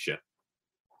the future.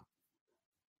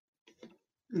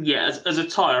 Yeah, as a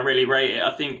tie, I really rate it.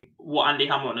 I think what Andy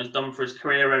Hamilton has done for his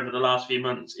career over the last few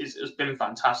months has been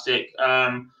fantastic.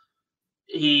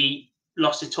 He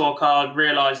lost his tour card,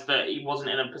 realised that he wasn't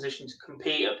in a position to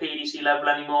compete at PDC level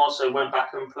anymore, so went back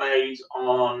and played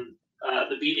on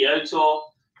the VDO Tour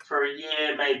for a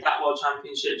year, made that World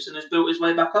Championships, and has built his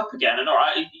way back up again. And all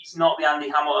right, he's not the Andy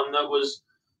Hamilton that was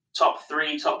top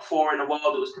 3, top 4 in the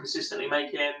world, that was consistently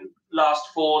making last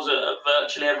fours at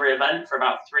virtually every event for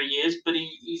about 3 years, but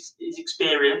he's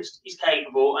experienced, he's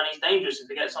capable, and he's dangerous if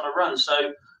he gets on a run.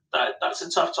 So that's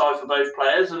a tough tie for both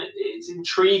players, and it's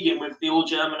intriguing with the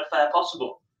all-German affair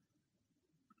possible.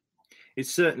 It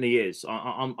certainly is.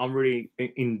 I'm really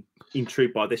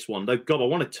intrigued by this one. Though, God, I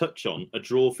want to touch on a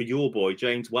draw for your boy,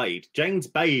 James Wade. James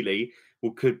Bailey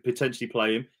could potentially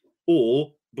play him,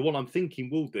 or the one I'm thinking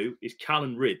will do is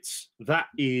Callan Ritz. That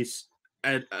is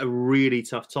a really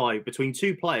tough tie between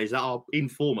two players that are in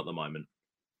form at the moment.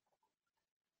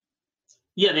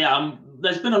 Yeah,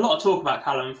 there's been a lot of talk about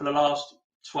Callan for the last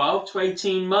 12 to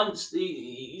 18 months.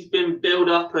 He's been built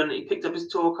up and he picked up his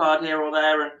tour card here or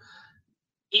there, and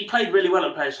he played really well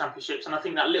at Players' Championships, and I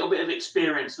think that little bit of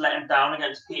experience let him down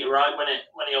against Peter Wright when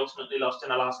he ultimately lost in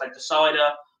the last leg decider.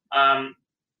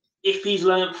 If he's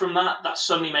learned from that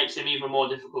suddenly makes him even more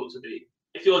difficult to beat.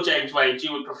 If you're James Wade,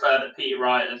 you would prefer that Peter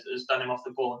Wright has done him off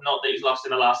the board, not that he's lost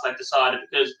in the last leg decider,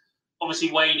 because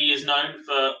obviously Wadey is known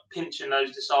for pinching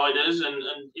those deciders and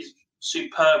his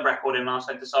superb record in last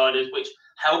leg deciders, which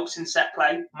helps in set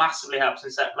play, massively helps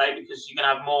in set play, because you can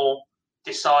have more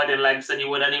deciding legs than you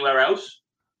would anywhere else.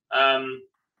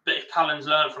 But if Callan's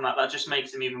learned from that just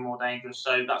makes him even more dangerous.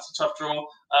 So that's a tough draw.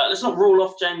 Let's not rule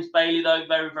off James Bailey, though.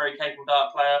 Very, very capable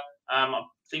dart player. I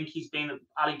think he's been at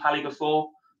Ali Pali before.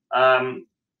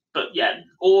 But yeah,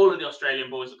 all of the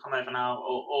Australian boys that come over now,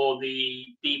 or the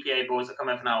DPA boys that come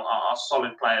over now, are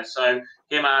solid players. So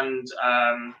him and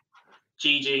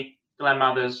Gigi, Glenn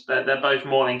Mathers, they're both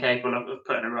more than capable of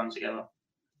putting a run together.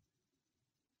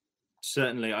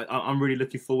 Certainly. I'm really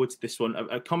looking forward to this one.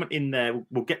 A comment in there,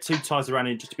 we'll get to ties around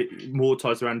in just a bit, more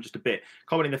ties around in just a bit.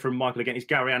 Comment in there from Michael again. Is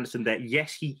Gary Anderson there?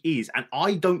 Yes, he is. And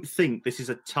I don't think this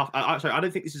is a tough... I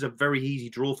don't think this is a very easy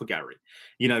draw for Gary.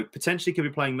 You know, potentially could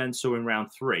be playing Mensur in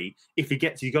round 3. If he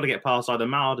gets, you've got to get past either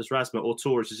Maldus Razma or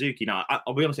Tora Suzuki. Now,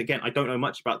 I'll be honest, again, I don't know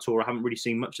much about Tora. I haven't really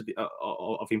seen much of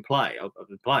him play.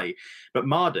 But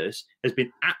Maldus has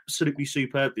been absolutely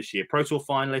superb this year. Pro Tour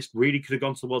finalist, really could have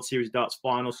gone to the World Series Darts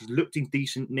finals. He's looked in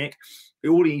decent nick.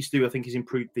 All he needs to do, I think, is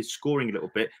improve his scoring a little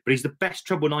bit. But he's the best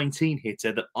treble 19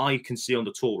 hitter that I can see on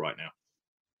the tour right now.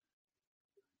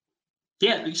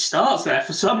 Yeah, he starts there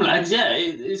for some lads. Yeah,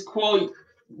 it's quite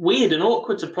weird and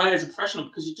awkward to play as a professional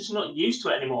because you're just not used to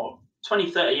it anymore.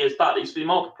 20, 30 years back, there used to be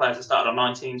multiple players that started on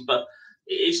 19s, but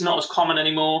it's not as common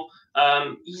anymore.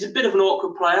 He's a bit of an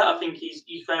awkward player. I think he's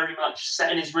very much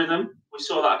set in his rhythm. We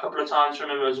saw that a couple of times from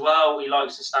him as well. He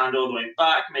likes to stand all the way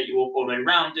back, make you walk all the way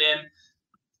around him.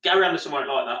 Gary Anderson won't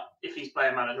like that if he's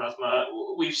playing manager Razma.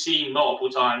 We've seen multiple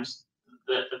times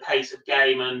the pace of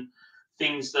game and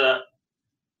things that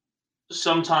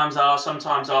sometimes are,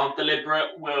 sometimes aren't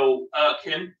deliberate will irk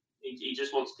him. He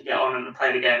just wants to get on and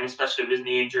play the game, especially with his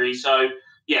knee injury. So,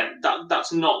 yeah,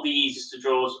 that's not the easiest of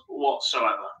draws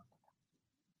whatsoever.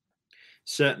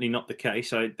 Certainly not the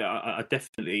case. I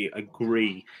definitely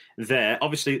agree there.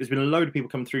 Obviously, there's been a load of people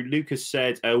coming through. Lucas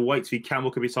said, Waits v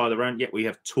Campbell could be tied around. Yet we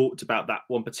have talked about that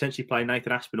one, potentially playing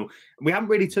Nathan Aspinall. We haven't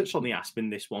really touched on the Aspin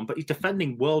this one, but he's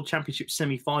defending World Championship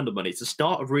semi-final money. It's the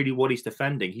start of really what he's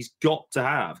defending. He's got to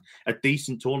have a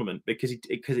decent tournament because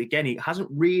again, he hasn't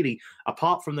really,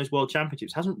 apart from those World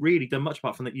Championships, hasn't really done much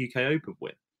apart from that UK Open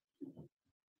win.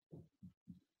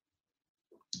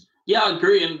 Yeah, I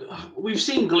agree. And we've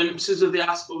seen glimpses of the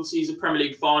Aspinall this season, Premier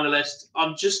League finalist.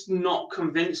 I'm just not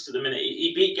convinced at the minute.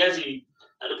 He beat Gezi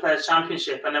at the Players'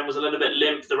 Championship and then was a little bit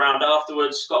limp the round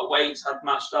afterwards. Scott Waits had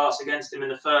match starts against him in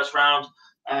the first round.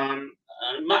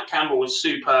 Matt Campbell was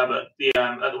superb at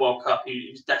the World Cup. He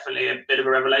was definitely a bit of a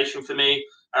revelation for me.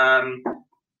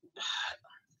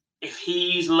 If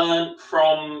he's learnt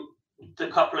from the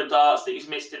couple of darts that he's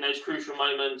missed in those crucial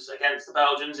moments against the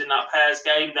Belgians in that pairs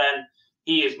game, then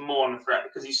he is more on a threat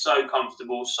because he's so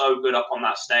comfortable, so good up on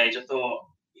that stage. I thought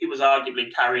he was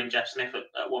arguably carrying Jeff Smith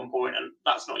at one point, and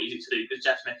that's not easy to do because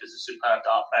Jeff Smith is a superb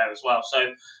dart player as well.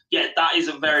 So, yeah, that is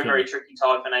a very, very tricky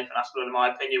tie for Nathan Aspinall, in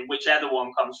my opinion. Whichever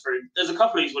one comes through, there's a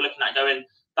couple of these we're looking at going,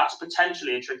 that's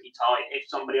potentially a tricky tie if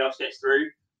somebody else gets through.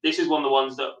 This is one of the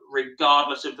ones that,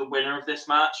 regardless of the winner of this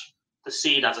match, the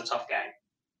seed has a tough game.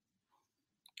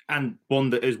 And one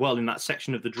that as well in that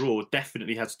section of the draw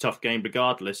definitely has a tough game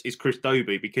regardless is Chris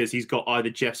Dobey, because he's got either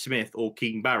Jeff Smith or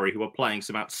Keegan Barry who are playing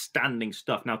some outstanding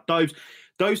stuff. Now,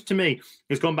 Dobes to me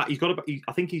has gone back.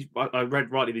 I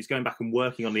read rightly that he's going back and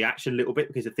working on the action a little bit,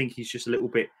 because I think he's just a little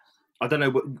bit, I don't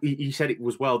know, he said it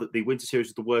was well that the Winter Series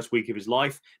was the worst week of his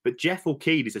life. But Jeff or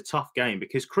Keed is a tough game,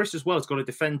 because Chris as well has got to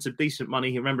defend some decent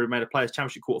money. He made a Players'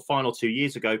 Championship quarter-final 2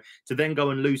 years ago to then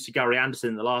go and lose to Gary Anderson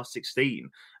in the last 16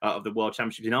 of the World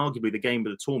Championships, in arguably the game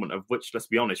of the tournament, of which, let's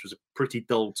be honest, was a pretty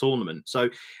dull tournament. So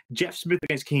Jeff Smith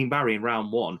against Keegan Barry in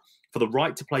round 1 for the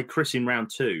right to play Chris in round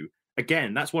 2.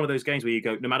 Again, that's one of those games where you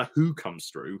go, no matter who comes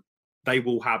through, they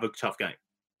will have a tough game.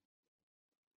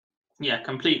 Yeah,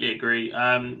 completely agree.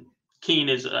 Keane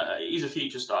he's a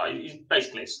future star. He's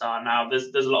basically a star now. There's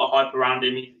a lot of hype around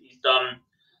him. He's done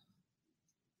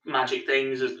magic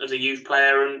things as a youth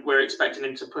player, and we're expecting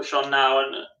him to push on now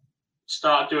and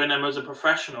start doing them as a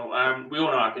professional. We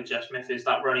all know how good Jeff Smith is.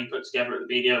 That run he put together at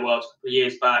the BDO Worlds a couple of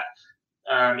years back.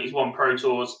 He's won Pro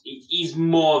Tours. He's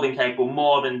more than capable,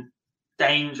 more than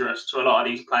dangerous to a lot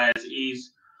of these players.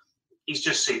 He's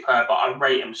just superb. But I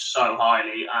rate him so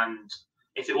highly, and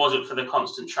if it wasn't for the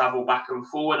constant travel back and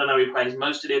forward, I know he plays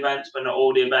most of the events, but not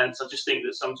all the events. I just think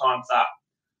that sometimes that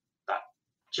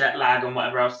jet lag and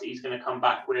whatever else that he's going to come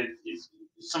back with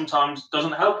sometimes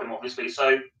doesn't help him, obviously.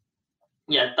 So,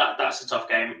 yeah, that's a tough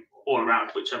game all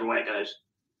around, whichever way it goes.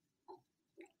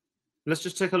 Let's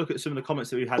just take a look at some of the comments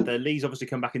that we've had there. Lee's obviously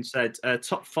come back and said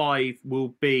top 5 will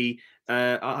be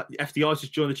FDI's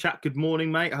just joined the chat. Good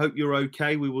morning, mate. I hope you're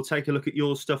okay. We will take a look at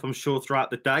your stuff, I'm sure,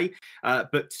 throughout the day.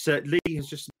 But Lee has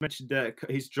just mentioned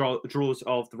his draws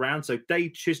of the round. So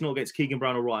Dave Chisnall against Keegan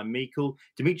Brown or Ryan Meikle.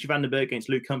 Dimitri Vandenberg against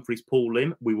Luke Humphries, Paul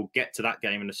Lim. We will get to that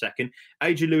game in a second.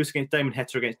 Adrian Lewis against Damon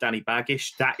Hetter against Danny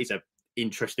Baggish. That is a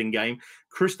interesting game.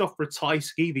 Christoph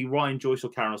Ratajski, the Ryan Joyce or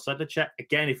Carol Sedlacek.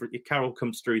 Again, if Carol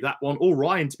comes through that one, or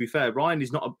Ryan, to be fair, Ryan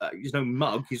is not he's no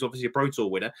mug. He's obviously a Pro Tour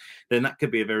winner. Then that could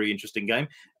be a very interesting game.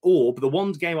 But the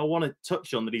one game I want to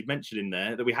touch on that he's mentioned in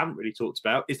there that we haven't really talked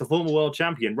about is the former world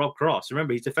champion, Rob Cross.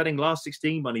 Remember, he's defending last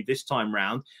 16 money this time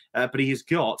round, but he has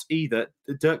got either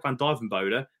Dirk van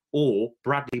Dijvenbode or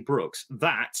Bradley Brooks.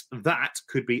 That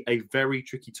could be a very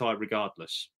tricky tie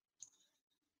regardless.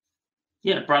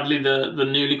 Yeah, Bradley, the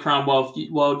newly crowned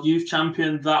world youth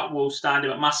champion, that will stand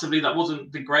him up massively. That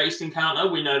wasn't the greatest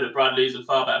encounter. We know that Bradley's a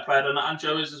far better player than that, and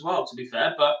Joe is as well, to be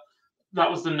fair. But that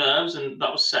was the nerves, and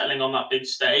that was settling on that big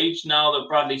stage. Now that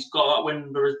Bradley's got that win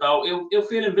under his belt, he'll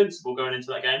feel invincible going into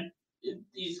that game.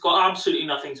 He's got absolutely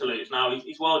nothing to lose. Now,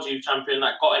 he's world youth champion.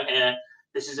 That got him here.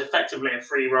 This is effectively a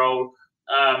free roll.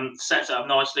 Sets it up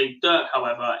nicely. Dirk,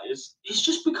 however, he's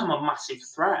just become a massive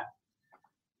threat.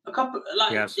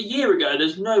 A year ago,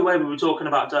 there's no way we were talking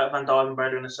about Dirk van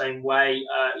Dijvenbode in the same way.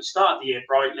 He started the year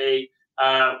brightly,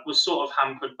 was sort of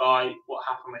hampered by what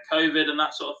happened with COVID and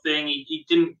that sort of thing. He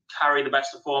didn't carry the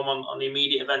best of form on the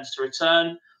immediate events to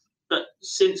return. But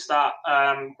since that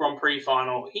Grand Prix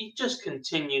final, he just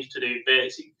continues to do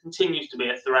bits. He continues to be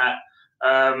a threat.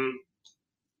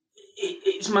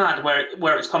 It's mad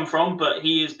where it's come from, but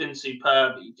he has been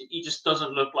superb. He just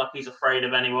doesn't look like he's afraid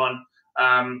of anyone.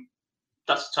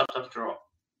 That's a tough draw.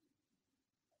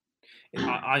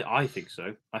 I think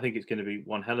so. I think it's going to be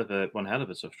one hell of a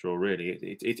tough draw. Really,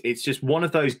 it's just one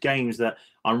of those games that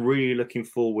I'm really looking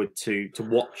forward to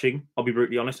watching. I'll be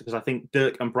brutally honest, because I think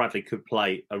Dirk and Bradley could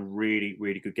play a really,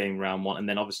 really good game round 1, and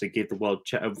then obviously give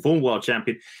the former world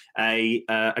champion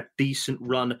a decent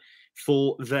run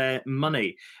for their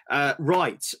money.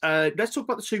 Let's talk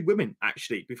about the 2 women,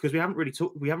 actually, because we haven't really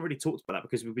talked about that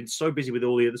because we've been so busy with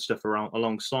all the other stuff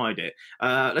alongside it.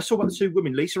 Let's talk about the 2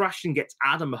 women. Lisa Ashton gets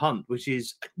Adam Hunt, which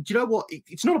is, do you know what?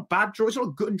 It's not a bad draw. It's not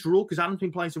a good draw because Adam's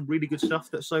been playing some really good stuff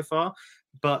so far.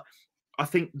 But I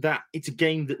think that it's a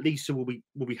game that Lisa will be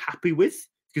happy with,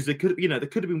 because there could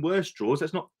have been worse draws.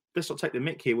 Let's not take the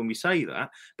mick here when we say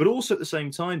that. But also at the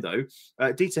same time, though,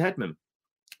 Dieter Hedman,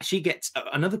 she gets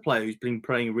another player who's been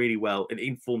playing really well in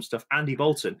informed stuff, Andy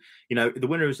Bolton. The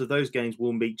winners of those games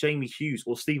will be Jamie Hughes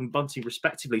or Stephen Bunting,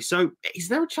 respectively. So is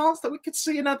there a chance that we could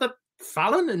see another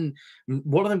Fallon and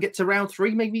one of them get to round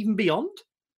 3, maybe even beyond?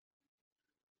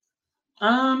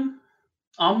 I'm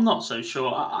not so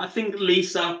sure. I think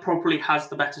Lisa probably has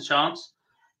the better chance.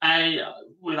 A,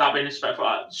 without being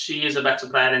disrespectful, she is a better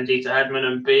player than Dieter Hedman,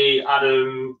 and B,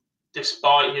 Adam,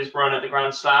 despite his run at the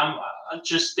Grand Slam, I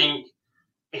just think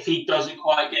if he doesn't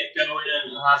quite get going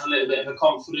and has a little bit of a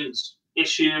confidence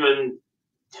issue, and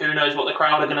who knows what the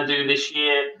crowd are going to do this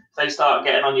year, if they start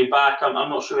getting on your back, I'm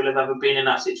not sure he'll have ever been in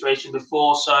that situation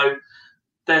before. So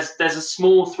there's a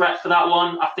small threat for that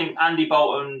one. I think Andy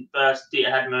Bolton versus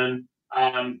Dieter Hedman,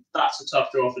 That's a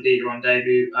tough draw for Dida on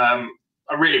debut.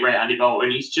 I really rate Andy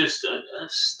Bolton. He's just a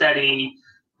steady,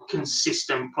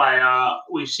 consistent player.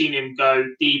 We've seen him go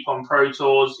deep on Pro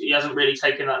Tours. He hasn't really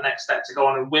taken that next step to go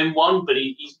on and win one, but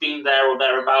he's been there or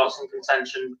thereabouts in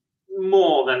contention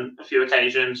more than a few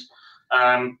occasions.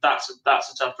 That's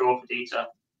a tough draw for Dieter.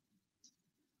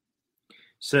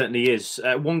 Certainly is.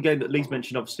 One game that Lee's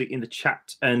mentioned, obviously, in the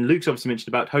chat, and Luke's obviously mentioned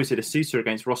about Jose de Sousa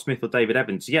against Ross Smith or David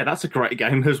Evans. Yeah, that's a great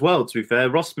game as well, to be fair.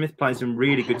 Ross Smith playing some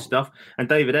really good stuff, and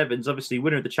David Evans, obviously,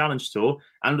 winner of the Challenge Tour,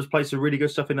 and was playing some really good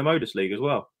stuff in the Modus League as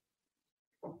well.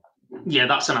 Yeah,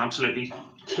 that's an absolutely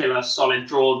killer, solid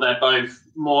draw. They're both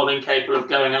more than capable of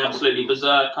going absolutely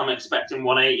berserk. I'm expecting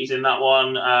 180s in that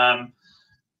one.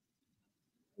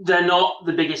 They're not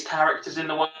the biggest characters in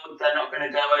the world. They're not going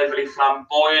to go overly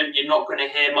flamboyant. You're not going to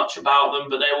hear much about them,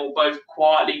 but they will both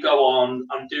quietly go on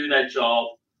and do their job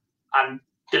and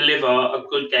deliver a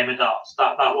good game of darts.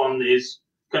 That one is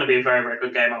going to be a very, very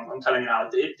good game. I'm telling you now.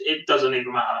 It doesn't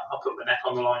even matter. I'll put my neck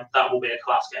on the line. That will be a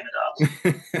class game of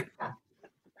darts.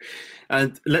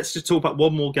 And let's just talk about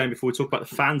one more game before we talk about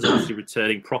the fans actually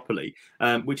returning properly,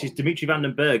 which is Dimitri Van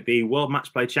den Bergh, the World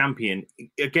Match Play champion.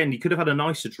 Again, you could have had a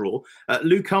nicer draw.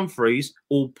 Luke Humphries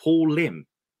or Paul Lim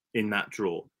in that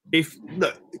draw.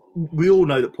 Look, we all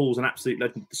know that Paul's an absolute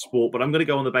legend of the sport, but I'm going to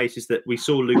go on the basis that we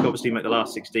saw Luke obviously make the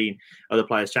last 16 of the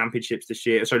Players' Championships this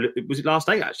year. So was it last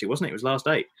 8, actually, wasn't it? It was last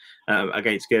 8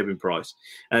 against Gerben Price.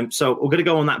 So we're going to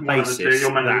go on that basis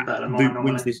that Luke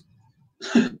wins this.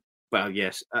 Well,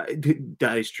 yes,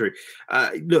 that is true.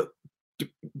 Look,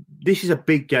 this is a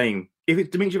big game. If it's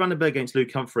Dimitri Van den Bergh against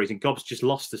Luke Humphries, and Gobbs just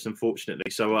lost us,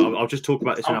 unfortunately. So I'll just talk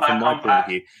about this from my point of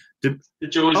view. The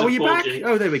joys of you're 4G.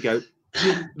 back? Oh, there we go.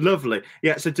 Lovely.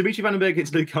 Yeah, so Dimitri Van den Bergh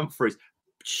against Luke Humphries.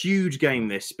 Huge game,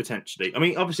 this, potentially. I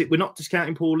mean, obviously, we're not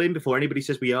discounting Paul Lim before anybody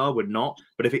says we are. We're not.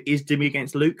 But if it is Dimmy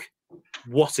against Luke,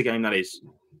 what a game that is.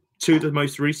 Two of the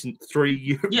most recent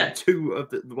three. Yeah. Two of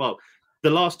the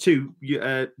last two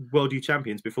World Youth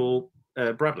Champions before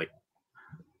Bradley.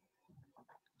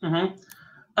 Mm-hmm.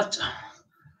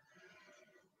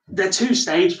 They're two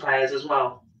stage players as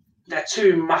well. They're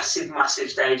two massive, massive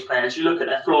stage players. You look at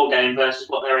their floor game versus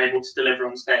what they're able to deliver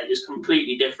on stage is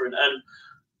completely different. And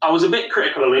I was a bit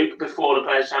critical of Luke before the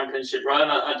Players' Championship run.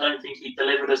 I don't think he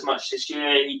delivered as much this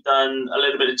year. He'd done a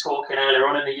little bit of talking earlier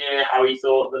on in the year, how he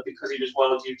thought that because he was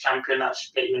World Youth Champion, that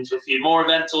should get him into a few more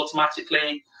events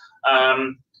automatically.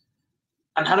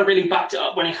 And hadn't really backed it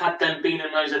up when he had then been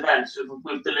in those events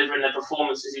with delivering their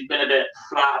performances. He'd been a bit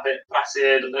flat, a bit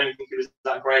placid. I don't think he was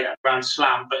that great at Grand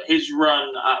Slam, but his run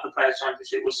at the Players'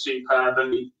 Championship was superb,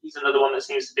 and he's another one that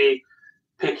seems to be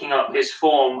picking up his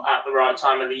form at the right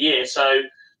time of the year. So,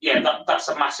 yeah, that's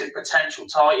a massive potential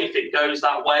tie if it goes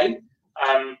that way.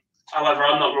 However,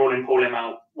 I'm not ruling Paul Lim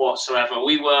out whatsoever.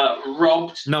 We were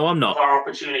robbed of our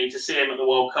opportunity to see him at the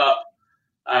World Cup.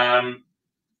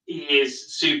 He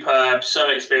is superb, so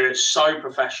experienced, so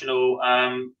professional.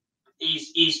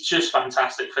 He's just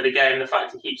fantastic for the game. The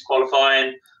fact he keeps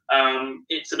qualifying,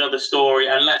 it's another story.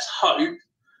 And let's hope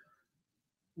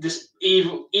this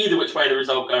either which way the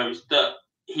result goes, that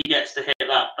he gets to hit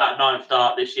that ninth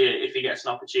dart this year if he gets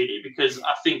an opportunity. Because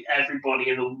I think everybody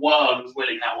in the world was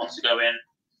willing that wants to go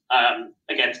in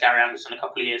against Gary Anderson a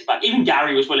couple of years back. Even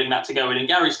Gary was willing that to go in, and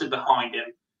Gary stood behind him,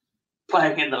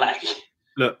 playing in the leg.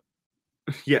 Look.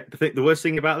 Yeah, the worst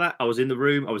thing about that, I was in the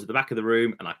room, I was at the back of the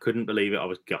room, and I couldn't believe it. I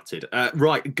was gutted.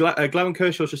 Right, Glowen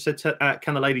Kershaw just said,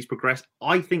 can the ladies progress?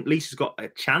 I think Lisa's got a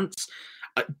chance.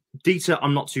 Dieter,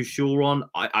 I'm not too sure on.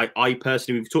 I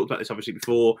personally, we've talked about this obviously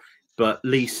before, but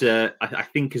Lisa, I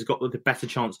think, has got the better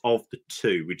chance of the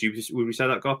two. Would we say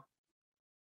that, Gob?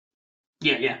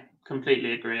 Yeah,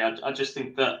 completely agree. I just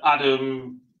think that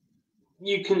Adam's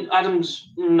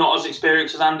not as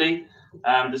experienced as Andy.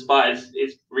 Despite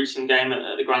his recent game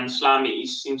at the Grand Slam, he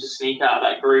seems to sneak out of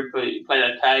that group. He played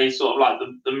okay, sort of like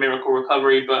the miracle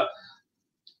recovery. But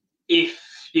if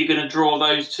you're going to draw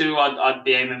those two, I'd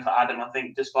be aiming for Adam, I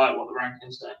think, despite what the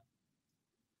rankings say.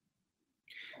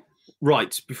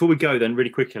 Right, before we go then, really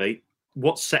quickly,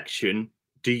 what section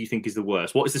do you think is the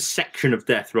worst? What is the section of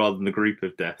death rather than the group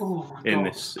of death in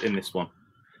this one?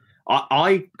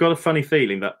 I got a funny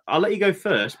feeling that I'll let you go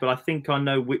first, but I think I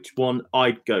know which one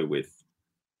I'd go with.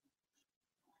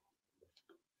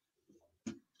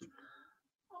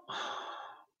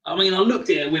 I mean, I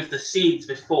looked at it with the seeds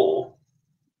before,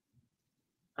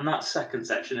 and that second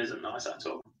section isn't nice at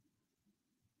all.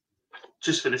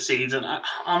 Just for the seeds, and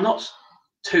I'm not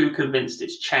too convinced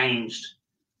it's changed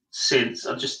since.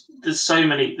 There's so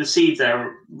many. The seeds there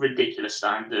are ridiculous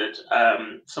standard.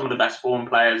 Some of the best form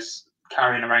players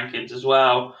carrying the rankings as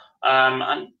well.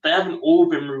 and they haven't all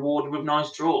been rewarded with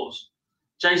nice draws.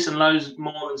 Jason Lowe's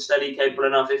more than steady, capable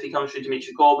enough if he comes through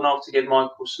Dmitry Gorbanov to give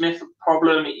Michael Smith a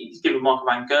problem. He's given Michael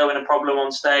Van Gerwen a problem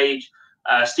on stage.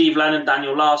 Steve Lennon,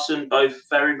 Daniel Larsson, both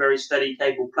very, very steady,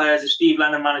 capable players. If Steve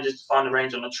Lennon manages to find the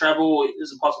range on the treble,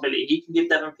 there's a possibility he can give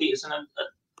Devon Peterson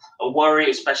a worry,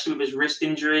 especially with his wrist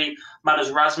injury.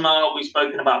 Madas Razma, we've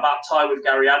spoken about that tie with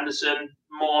Gary Anderson.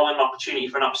 More than an opportunity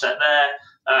for an upset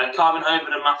there. Carvin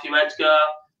Hovan and Matthew Edgar,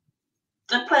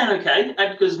 they're playing okay.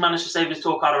 Edgar's managed to save his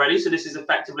tour card already, so this is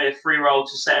effectively a free roll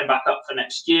to set him back up for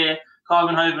next year.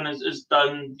 Carvin Hovan has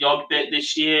done the odd bit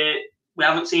this year. We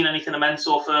haven't seen anything immense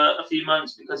for a few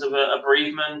months because of a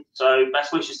bereavement, so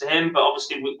best wishes to him. But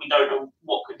obviously, we don't know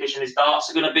what condition his darts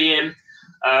are going to be in.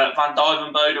 Van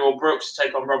Duijvenbode or Brooks to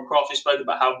take on Rob Croft. We spoke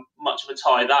about how much of a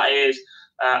tie that is.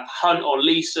 Hunt or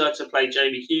Lisa to play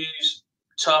Jamie Hughes.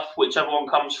 Tough, whichever one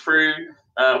comes through.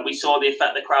 We saw the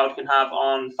effect the crowd can have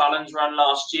on Fallon's run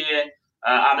last year.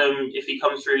 Adam, if he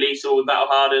comes through Lisa with Battle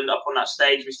Hardened up on that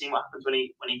stage, we've seen what happens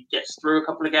when he gets through a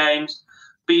couple of games.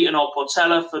 Beaton or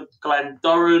Portela for Glenn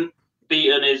Durrant.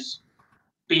 Beaton is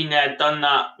been there, done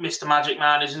that. Mr. Magic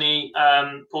Man, isn't he?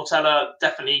 Portela,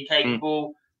 definitely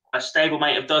capable. A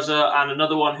stablemate of Duzza, and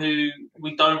another one who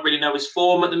we don't really know his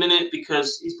form at the minute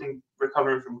because he's been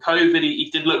recovering from COVID. He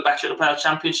did look better at the Playoff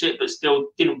Championship, but still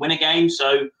didn't win a game.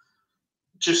 So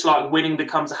just like winning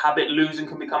becomes a habit, losing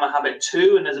can become a habit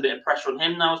too, and there's a bit of pressure on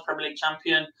him now as Premier League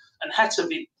champion. And Heta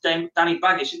beat Danny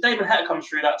Baggish. If Damon Heta comes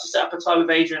through that to set up a tie with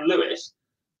Adrian Lewis,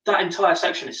 that entire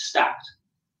section is stacked.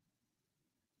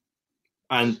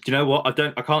 And you know what?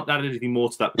 I can't add anything more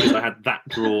to that because I had that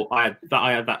draw. I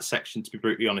had that section, to be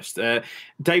brutally honest.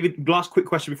 David, last quick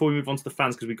question before we move on to the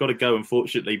fans because we've got to go,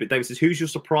 unfortunately. But David says, "Who's your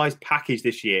surprise package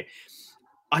this year?"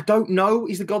 I don't know.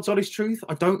 Is the God's honest truth?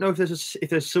 I don't know if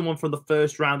there's someone from the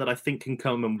first round that I think can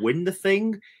come and win the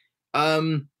thing.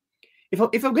 If I'm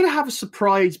going to have a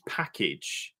surprise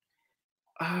package,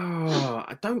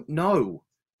 I don't know.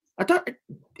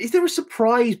 Is there a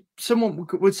surprise? Someone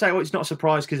would say, "Well, it's not a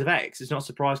surprise because of X. It's not a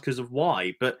surprise because of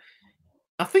Y." But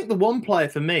I think the one player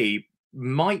for me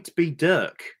might be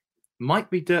Dirk. Might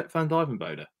be Dirk van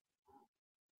Duijvenbode.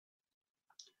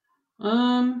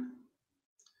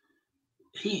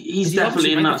 He's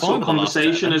definitely in that sort of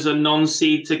conversation as a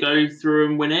non-seed to go through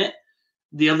and win it.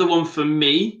 The other one for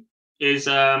me is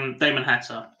Damon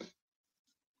Heta.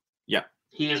 Yeah.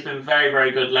 He has been very,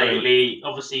 very good lately.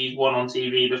 Obviously, he's won on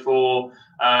TV before.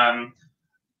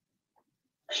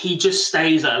 He just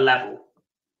stays at a level.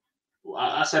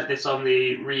 I said this on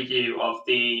the review of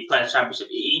the Players' Championship.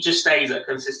 He just stays at a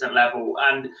consistent level.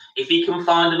 And if he can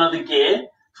find another gear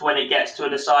for when it gets to a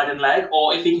deciding leg,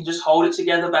 or if he can just hold it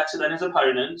together better than his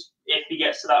opponent, if he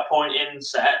gets to that point in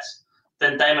sets,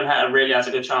 then Damon Heta really has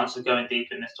a good chance of going deep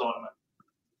in this tournament.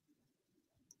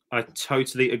 I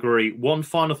totally agree. One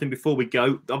final thing before we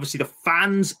go. Obviously, the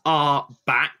fans are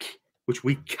back, which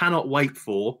we cannot wait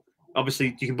for.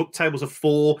 Obviously, you can book tables of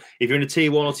 4. If you're in a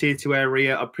Tier 1 or Tier 2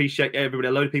 area, I appreciate everybody.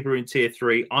 A load of people are in Tier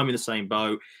 3. I'm in the same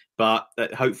boat. But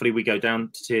hopefully we go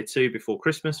down to Tier 2 before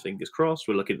Christmas. Fingers crossed.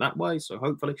 We're looking that way, so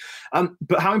hopefully.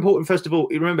 But how important, first of all,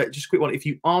 remember, just a quick one, if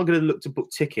you are going to look to book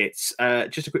tickets,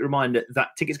 just a quick reminder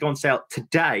that tickets go on sale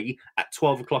today at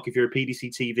 12 o'clock if you're a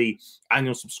PDC TV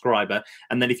annual subscriber.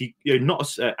 And then if you're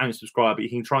not an annual subscriber, you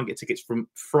can try and get tickets from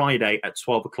Friday at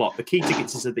 12 o'clock. The key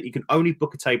tickets is that you can only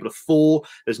book a table of 4.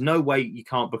 There's no way you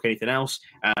can't book anything else.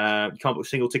 You can't book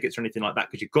single tickets or anything like that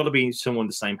because you've got to be someone in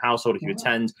the same household if you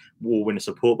attend or win a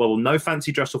support bubble. No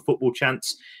fancy dress or football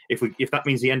chants. If that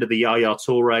means the end of the Yaya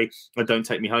Toure and Don't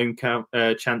Take Me Home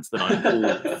chants, then I'm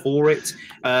all for it.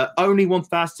 Only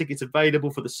 1,000 tickets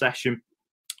available for the session.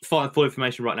 Full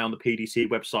information right now on the PDC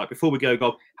website. Before we go,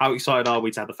 Gob, how excited are we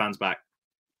to have the fans back?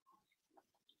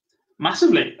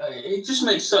 Massively. It just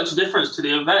makes such a difference to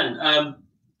the event.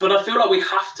 But I feel like we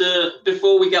have to,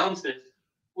 before we get onto this,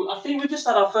 I think we just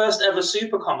had our first ever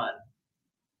super comment.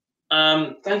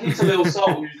 Thank you to Lil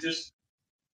Soul, who just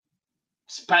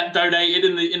donated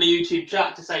in the YouTube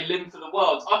chat to say "Limb for the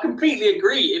World." I completely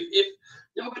agree. If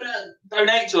you're going to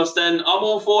donate to us, then I'm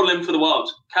all for "Limb for the World."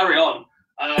 Carry on.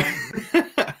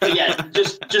 But yeah,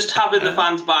 just having the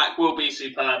fans back will be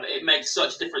superb. It makes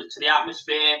such a difference to the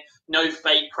atmosphere. No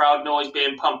fake crowd noise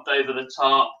being pumped over the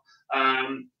top.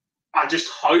 I just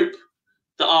hope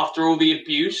that after all the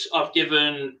abuse I've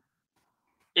given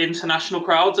international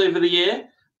crowds over the year,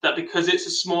 that because it's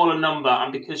a smaller number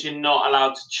and because you're not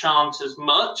allowed to chant as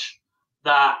much,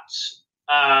 that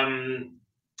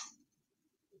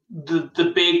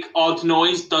the big odd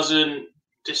noise doesn't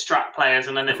distract players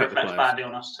and then it reflects badly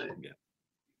on us too.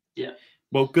 Yeah.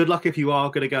 Well, good luck if you are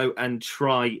going to go and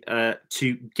try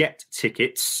to get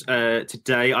tickets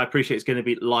today. I appreciate it's going to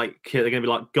be like they're going to be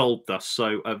like gold dust.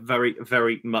 So very,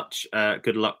 very much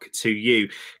good luck to you,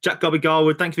 Jack Gobby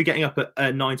Garwood. Thank you for getting up at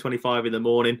 9:25 in the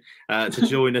morning to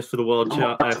join us for the World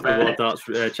Darts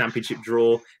Championship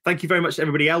draw. Thank you very much to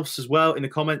everybody else as well in the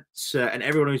comments and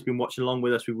everyone who's been watching along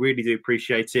with us. We really do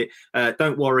appreciate it.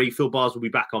 Don't worry, Phil Bars will be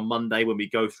back on Monday when we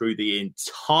go through the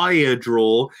entire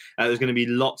draw. There's going to be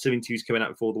lots of interviews coming out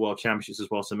before the World Championships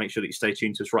as well, so make sure that you stay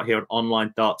tuned to us right here on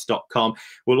onlinedarts.com.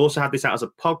 We'll also have this out as a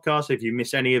podcast, so if you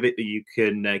miss any of it, that you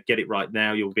can get it right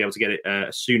now. You'll be able to get it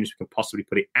as soon as we can possibly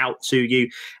put it out to you.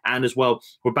 And as well,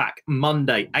 we're back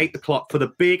Monday, 8 o'clock for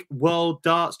the big World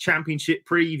Darts Championship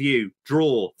preview,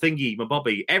 draw, thingy, my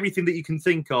bobby, everything that you can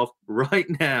think of right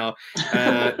now.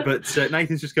 But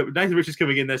Nathan Richards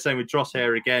coming in there saying with dross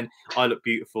hair again, I look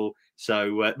beautiful.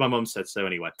 So my mum said so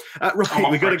anyway.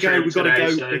 Right, we've got to go. We've got to go.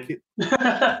 So...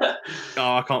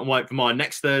 Oh, I can't wait for mine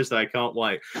next Thursday. I can't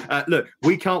wait. Look,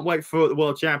 we can't wait for the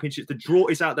World Championships. The draw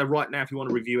is out there right now. If you want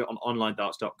to review it on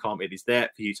onlinedarts.com, it is there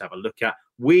for you to have a look at.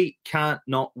 We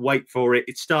cannot wait for it.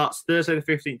 It starts Thursday, the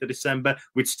 15th of December,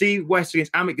 with Steve West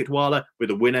against Amit Gudwala,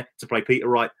 with a winner to play Peter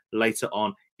Wright later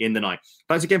on in the night.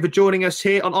 Thanks again for joining us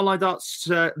here on Online Darts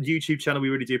YouTube channel. We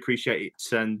really do appreciate it.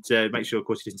 And make sure, of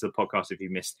course, you listen to the podcast if you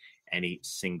missed any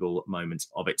single moment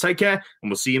of it. Take care,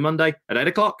 and we'll see you Monday at 8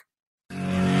 o'clock.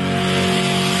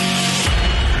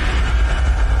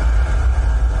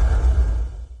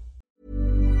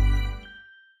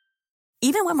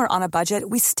 Even when we're on a budget,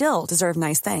 we still deserve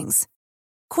nice things.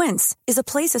 Quince is a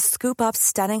place to scoop up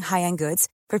stunning high-end goods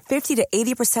for 50 to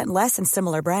 80% less than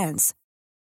similar brands.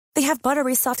 They have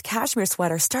buttery soft cashmere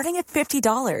sweaters starting at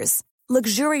 $50,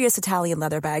 luxurious Italian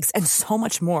leather bags, and so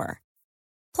much more.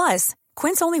 Plus,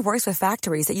 Quince only works with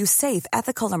factories that use safe,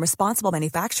 ethical, and responsible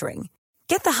manufacturing.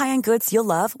 Get the high-end goods you'll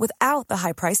love without the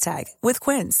high price tag with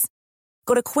Quince.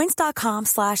 Go to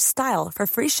quince.com/style for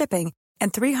free shipping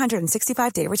and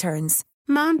 365-day returns.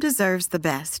 Mom deserves the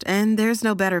best, and there's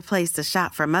no better place to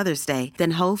shop for Mother's Day than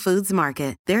Whole Foods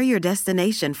Market. They're your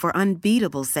destination for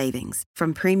unbeatable savings,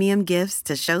 from premium gifts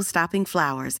to show-stopping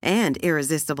flowers and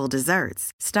irresistible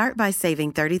desserts. Start by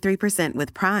saving 33%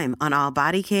 with Prime on all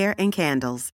body care and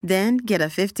candles. Then get a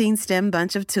 15-stem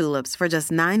bunch of tulips for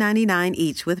just $9.99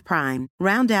 each with Prime.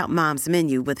 Round out Mom's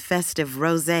menu with festive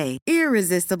rosé,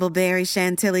 irresistible berry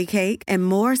chantilly cake, and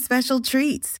more special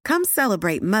treats. Come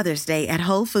celebrate Mother's Day at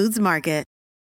Whole Foods Market.